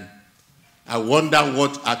 And I wonder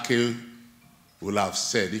what Ake would have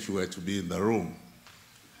said if he were to be in the room.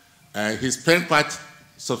 He spent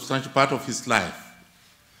substantial part of his life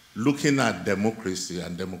looking at democracy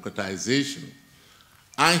and democratization.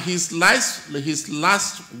 And his last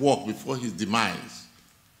work before his demise,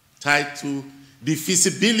 titled The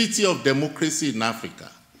Feasibility of Democracy in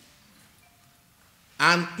Africa.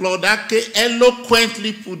 And Claude Ake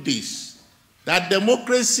eloquently put this, that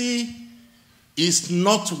democracy is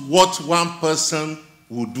not what one person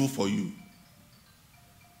will do for you.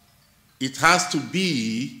 It has to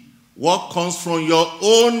be what comes from your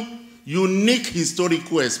own unique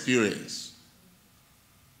historical experience.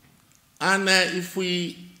 And if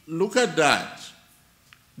we look at that,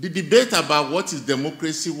 the debate about what is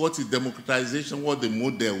democracy, what is democratization, what the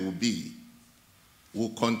model will be, will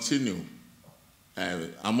continue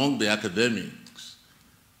among the academics.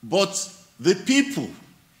 But the people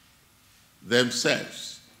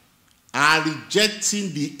themselves are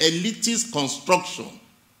rejecting the elitist construction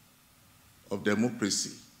of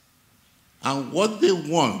democracy. And what they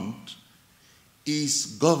want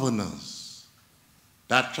is governance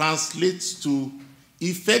that translates to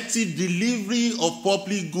effective delivery of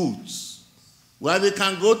public goods, where they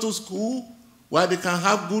can go to school, where they can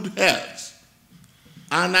have good health.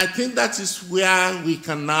 And I think that is where we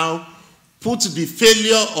can now put the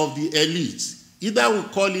failure of the elite. Either we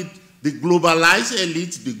call it the globalized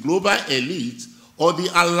elite, the global elite, or the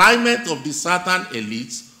alignment of the southern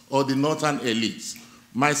elites or the northern elites.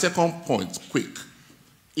 My second point, quick,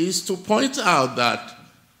 is to point out that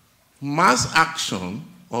mass action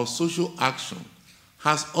or social action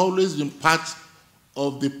has always been part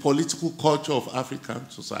of the political culture of African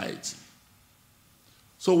society.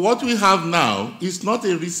 So what we have now is not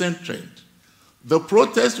a recent trend. The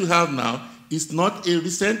protest we have now is not a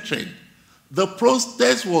recent trend. The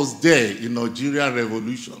protest was there in Nigerian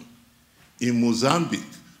Revolution, in Mozambique,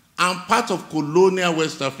 and part of colonial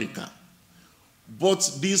West Africa.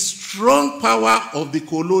 But the strong power of the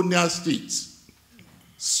colonial states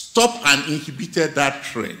stopped and inhibited that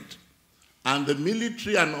trend. And the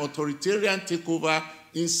military and authoritarian takeover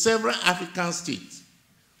in several African states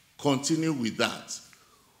continue with that.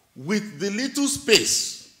 With the little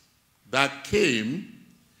space that came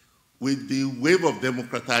with the wave of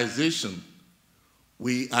democratization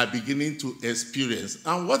we are beginning to experience.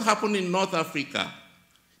 And what happened in North Africa,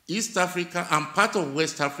 East Africa, and part of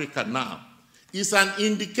West Africa now is an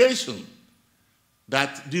indication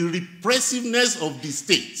that the repressiveness of the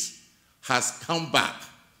state has come back,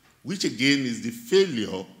 which again is the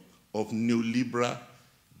failure of neoliberal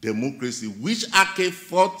democracy, which Ake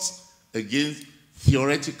fought against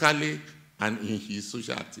theoretically and in his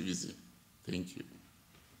social activism. Thank you.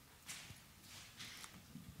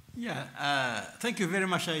 Yeah, thank you very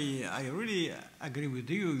much. I really agree with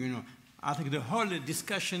you. You know, I think the whole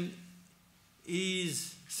discussion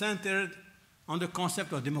is centered on the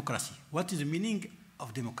concept of democracy. What is the meaning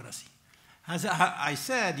of democracy? As I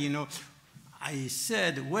said, you know, I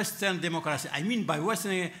said Western democracy. I mean by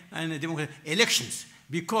Western democracy, elections,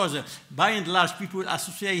 because by and large people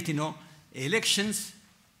associate, you know, elections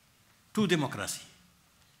to democracy.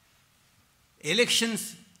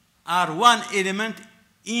 Elections are one element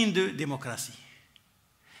in the democracy.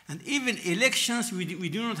 And even elections, we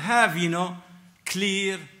do not have, you know,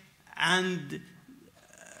 clear and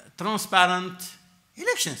transparent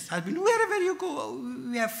elections. Has been wherever you go,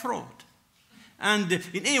 we have fraud. And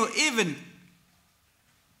even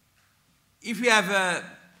if we have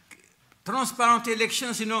transparent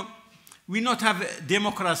elections, you know, we not have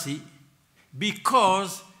democracy,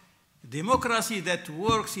 because democracy that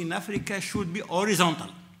works in Africa should be horizontal.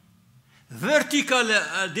 Vertical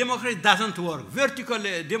democracy doesn't work. Vertical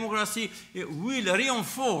democracy will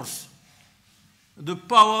reinforce the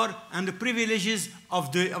power and the privileges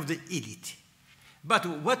of the elite. But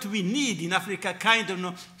what we need in Africa, kind of, you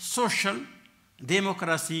know, social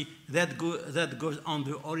democracy that goes on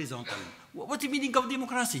the horizontal. What's the meaning of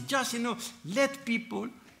democracy? Just, you know, let people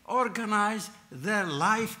organize their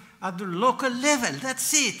life at the local level.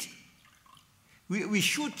 That's it. We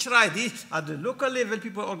should try this at the local level.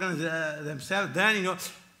 People organize themselves. Then, you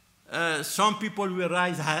know, some people will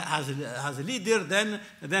rise as a leader.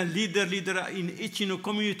 Then leader in each, you know,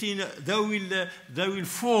 community, you know, they will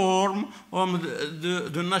form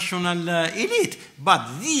the national elite.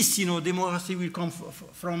 But this, you know, democracy will come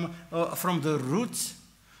from the roots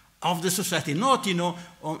of the society, not, you know,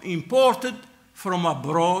 imported from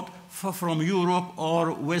abroad, from Europe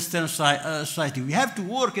or Western society. We have to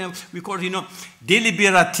work, we call it, you know,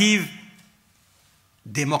 deliberative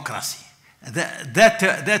democracy.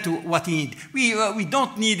 That's what we need. We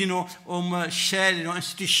don't need, you know, shell, you know,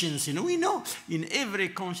 institutions. You know, we know in every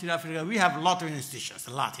country in Africa we have a lot of institutions,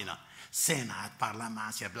 a lot, you know. Senate,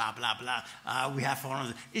 Parliament, blah, blah, blah. We have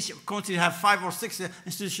foreign. Each country have 5 or 6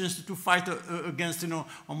 institutions to fight against, you know,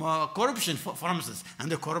 corruption, for instance.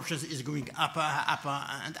 And the corruption is going up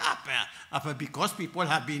and up because people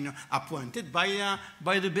have been appointed by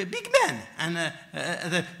the big men. And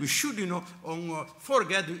we should, you know,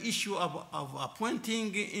 forget the issue of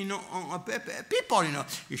appointing, you know, people. You know,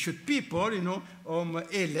 you should people, you know,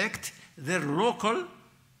 elect their local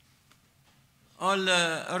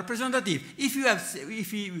representative.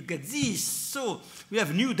 If you get this, so we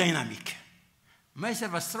have new dynamic.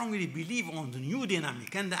 Myself, I strongly believe on the new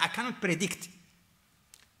dynamic, and I cannot predict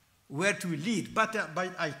where to lead, but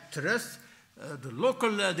I trust the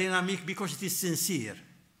local dynamic because it is sincere.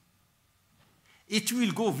 It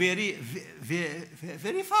will go very, very,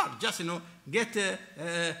 very far. Just, you know,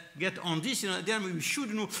 get on this. You know, then we should,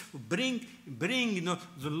 you know, bring you know,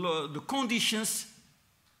 the conditions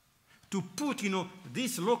to put, you know,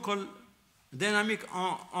 this local dynamic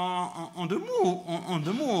on the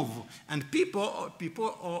move, and people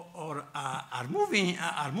are moving.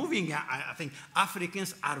 I think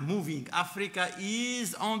Africans are moving. Africa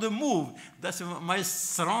is on the move. That's my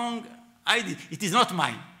strong idea. It is not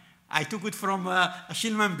mine. I took it from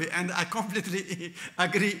Achille Mbembe, and I completely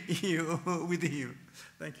agree with you.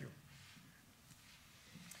 Thank you.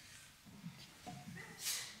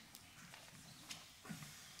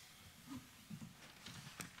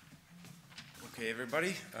 Okay,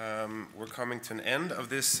 everybody, we're coming to an end of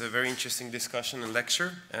this very interesting discussion and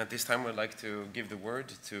lecture. At this time, I'd like to give the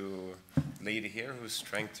word to the lady here who's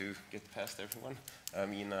trying to get past everyone,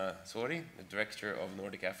 Mina Sori, the Director of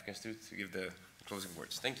Nordic Africa Institute, to give the closing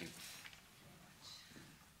words. Thank you.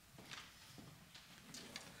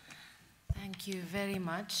 Thank you very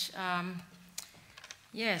much.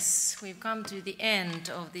 Yes, we've come to the end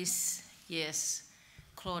of this year's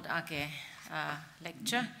Claude Ake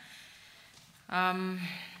lecture.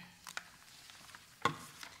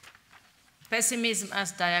 Pessimism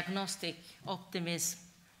as diagnostic, optimism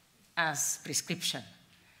as prescription.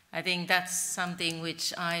 I think that's something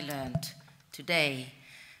which I learned today.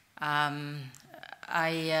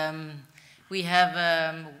 We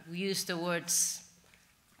have used the words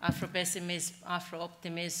Afro-pessimism,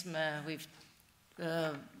 Afro-optimism, we've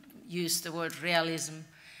used the word realism.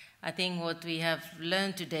 I think what we have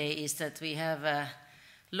learned today is that we have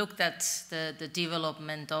looked at the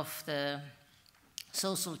development of the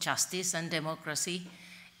social justice and democracy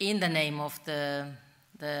in the name of the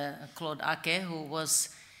Claude Ake,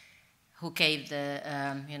 who gave the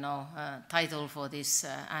title for this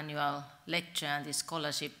annual lecture and this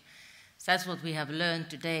scholarship. So that's what we have learned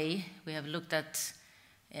today. We have looked at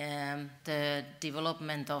the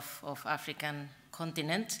development of African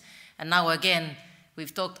continent, and now again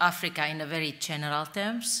we've talked Africa in a very general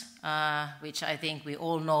terms, which I think we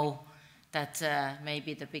all know that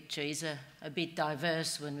maybe the picture is a bit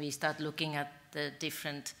diverse when we start looking at the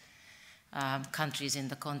different countries in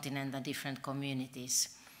the continent and different communities.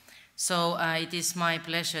 So it is my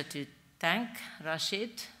pleasure to thank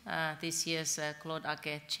Rachid, this year's Claude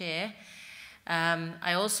Ake Chair.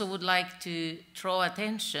 I also would like to draw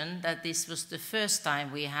attention that this was the first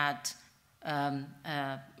time we had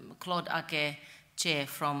Claude Ake Chair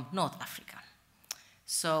from North Africa.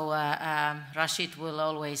 So Rachid will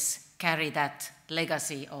always carry that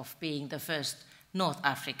legacy of being the first North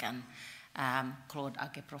African Claude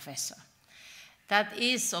Ake professor. That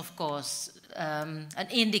is, of course, an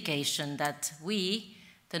indication that we,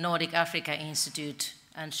 the Nordic Africa Institute,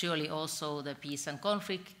 and surely also the Peace and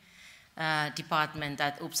Conflict department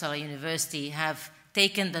at Uppsala University, have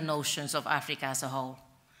taken the notions of Africa as a whole.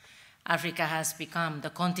 Africa has become, the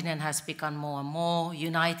continent has become more and more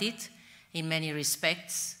united in many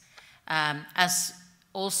respects. As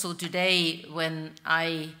also today, when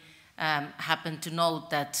I happen to note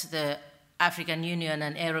that the African Union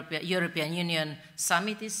and European Union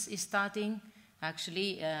summit is starting,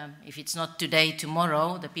 actually, if it's not today,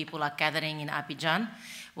 tomorrow, the people are gathering in Abidjan.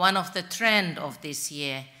 One of the trends of this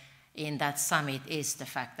year in that summit is the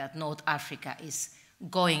fact that North Africa is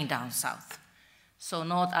going down south. So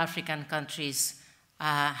North African countries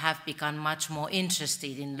have become much more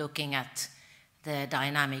interested in looking at the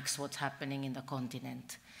dynamics, what's happening in the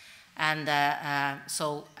continent. And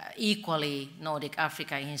so equally, Nordic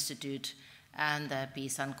Africa Institute and the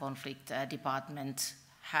Peace and Conflict Department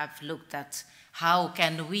have looked at how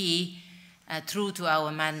can we, true to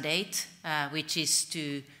our mandate, which is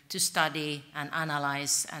to study and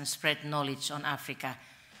analyze and spread knowledge on Africa,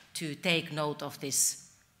 to take note of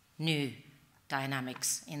this new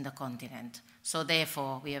dynamics in the continent. So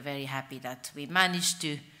therefore, we are very happy that we managed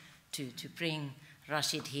to bring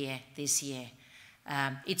Rachid here this year.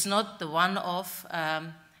 It's not the one-off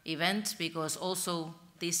event, because also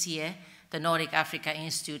this year, the Nordic Africa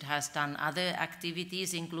Institute has done other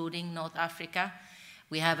activities, including North Africa.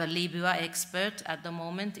 We have a Libya expert at the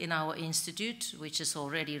moment in our institute, which has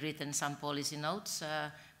already written some policy notes,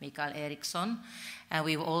 Mikael Eriksson. And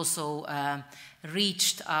we've also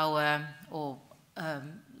reached our,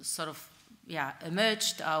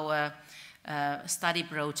 emerged our study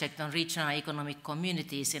project on regional economic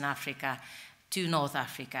communities in Africa to North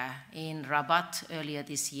Africa. In Rabat earlier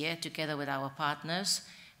this year, together with our partners,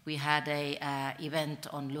 we had an event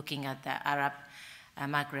on looking at the Arab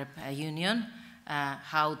Maghreb Union,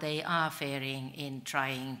 how they are faring in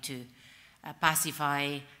trying to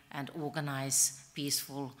pacify and organize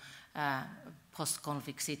peaceful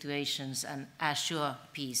post-conflict situations and assure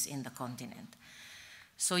peace in the continent.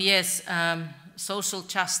 So yes, social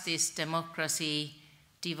justice, democracy,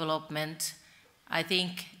 development, I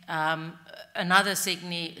think Another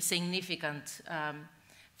significant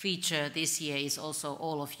feature this year is also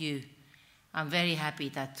all of you. I'm very happy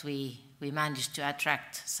that we managed to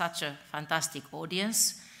attract such a fantastic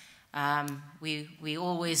audience. We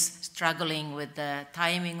always struggling with the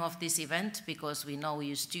timing of this event because we know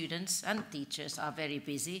you students and teachers are very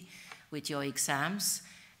busy with your exams.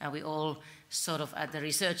 And we all sort of at the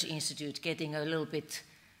Research Institute getting a little bit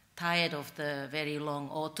tired of the very long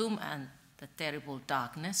autumn and the terrible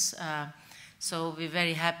darkness. So we're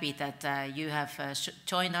very happy that you have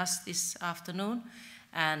joined us this afternoon.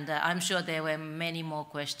 And I'm sure there were many more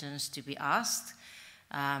questions to be asked.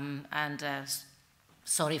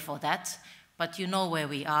 Sorry for that. But you know where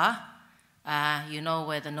we are. You know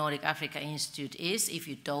where the Nordic Africa Institute is. If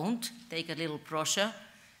you don't, take a little brochure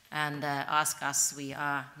and ask us. We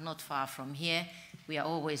are not far from here. We are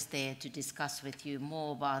always there to discuss with you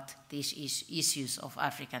more about these issues of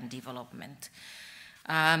African development.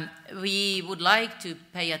 We would like to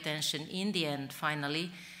pay attention in the end,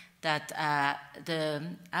 finally, that the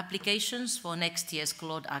applications for next year's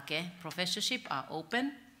Claude Ake professorship are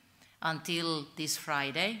open until this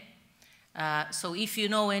Friday. So if you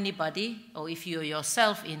know anybody or if you're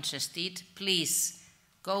yourself interested, please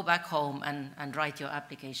go back home and write your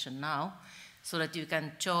application now so that you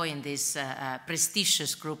can join this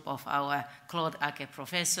prestigious group of our Claude Ake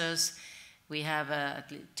professors. We have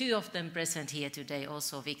 2 of them present here today,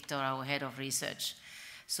 also Victor, our head of research.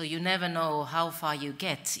 So you never know how far you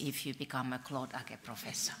get if you become a Claude Ake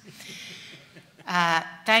professor.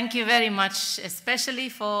 Thank you very much, especially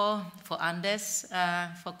for Anders,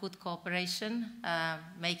 for good cooperation,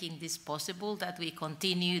 making this possible, that we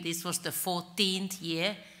continue. This was the 14th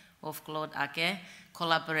year of Claude Ake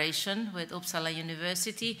collaboration with Uppsala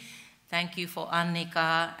University. Thank you for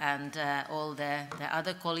Annika and all the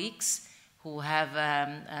other colleagues who have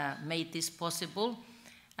made this possible.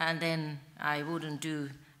 And then I wouldn't do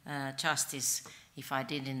justice if I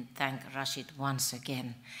didn't thank Rachid once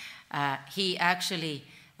again. He actually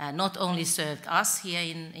not only served us here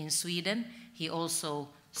in Sweden, he also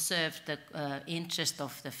served the interest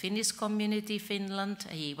of the Finnish community, Finland.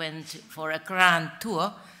 He went for a grand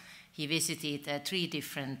tour. He visited 3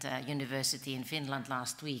 different universities in Finland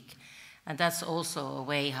last week. And that's also a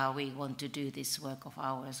way how we want to do this work of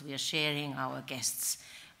ours. We are sharing our guests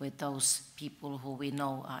with those people who we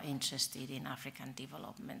know are interested in African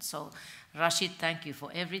development. So, Rachid, thank you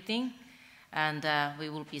for everything. And we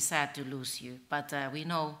will be sad to lose you, but we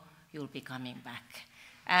know you'll be coming back.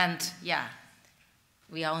 And yeah,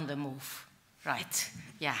 we are on the move, right?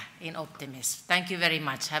 Yeah, in optimism. Thank you very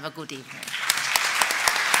much. Have a good evening.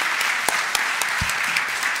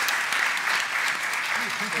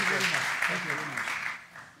 Thank you very much. Thank you very much.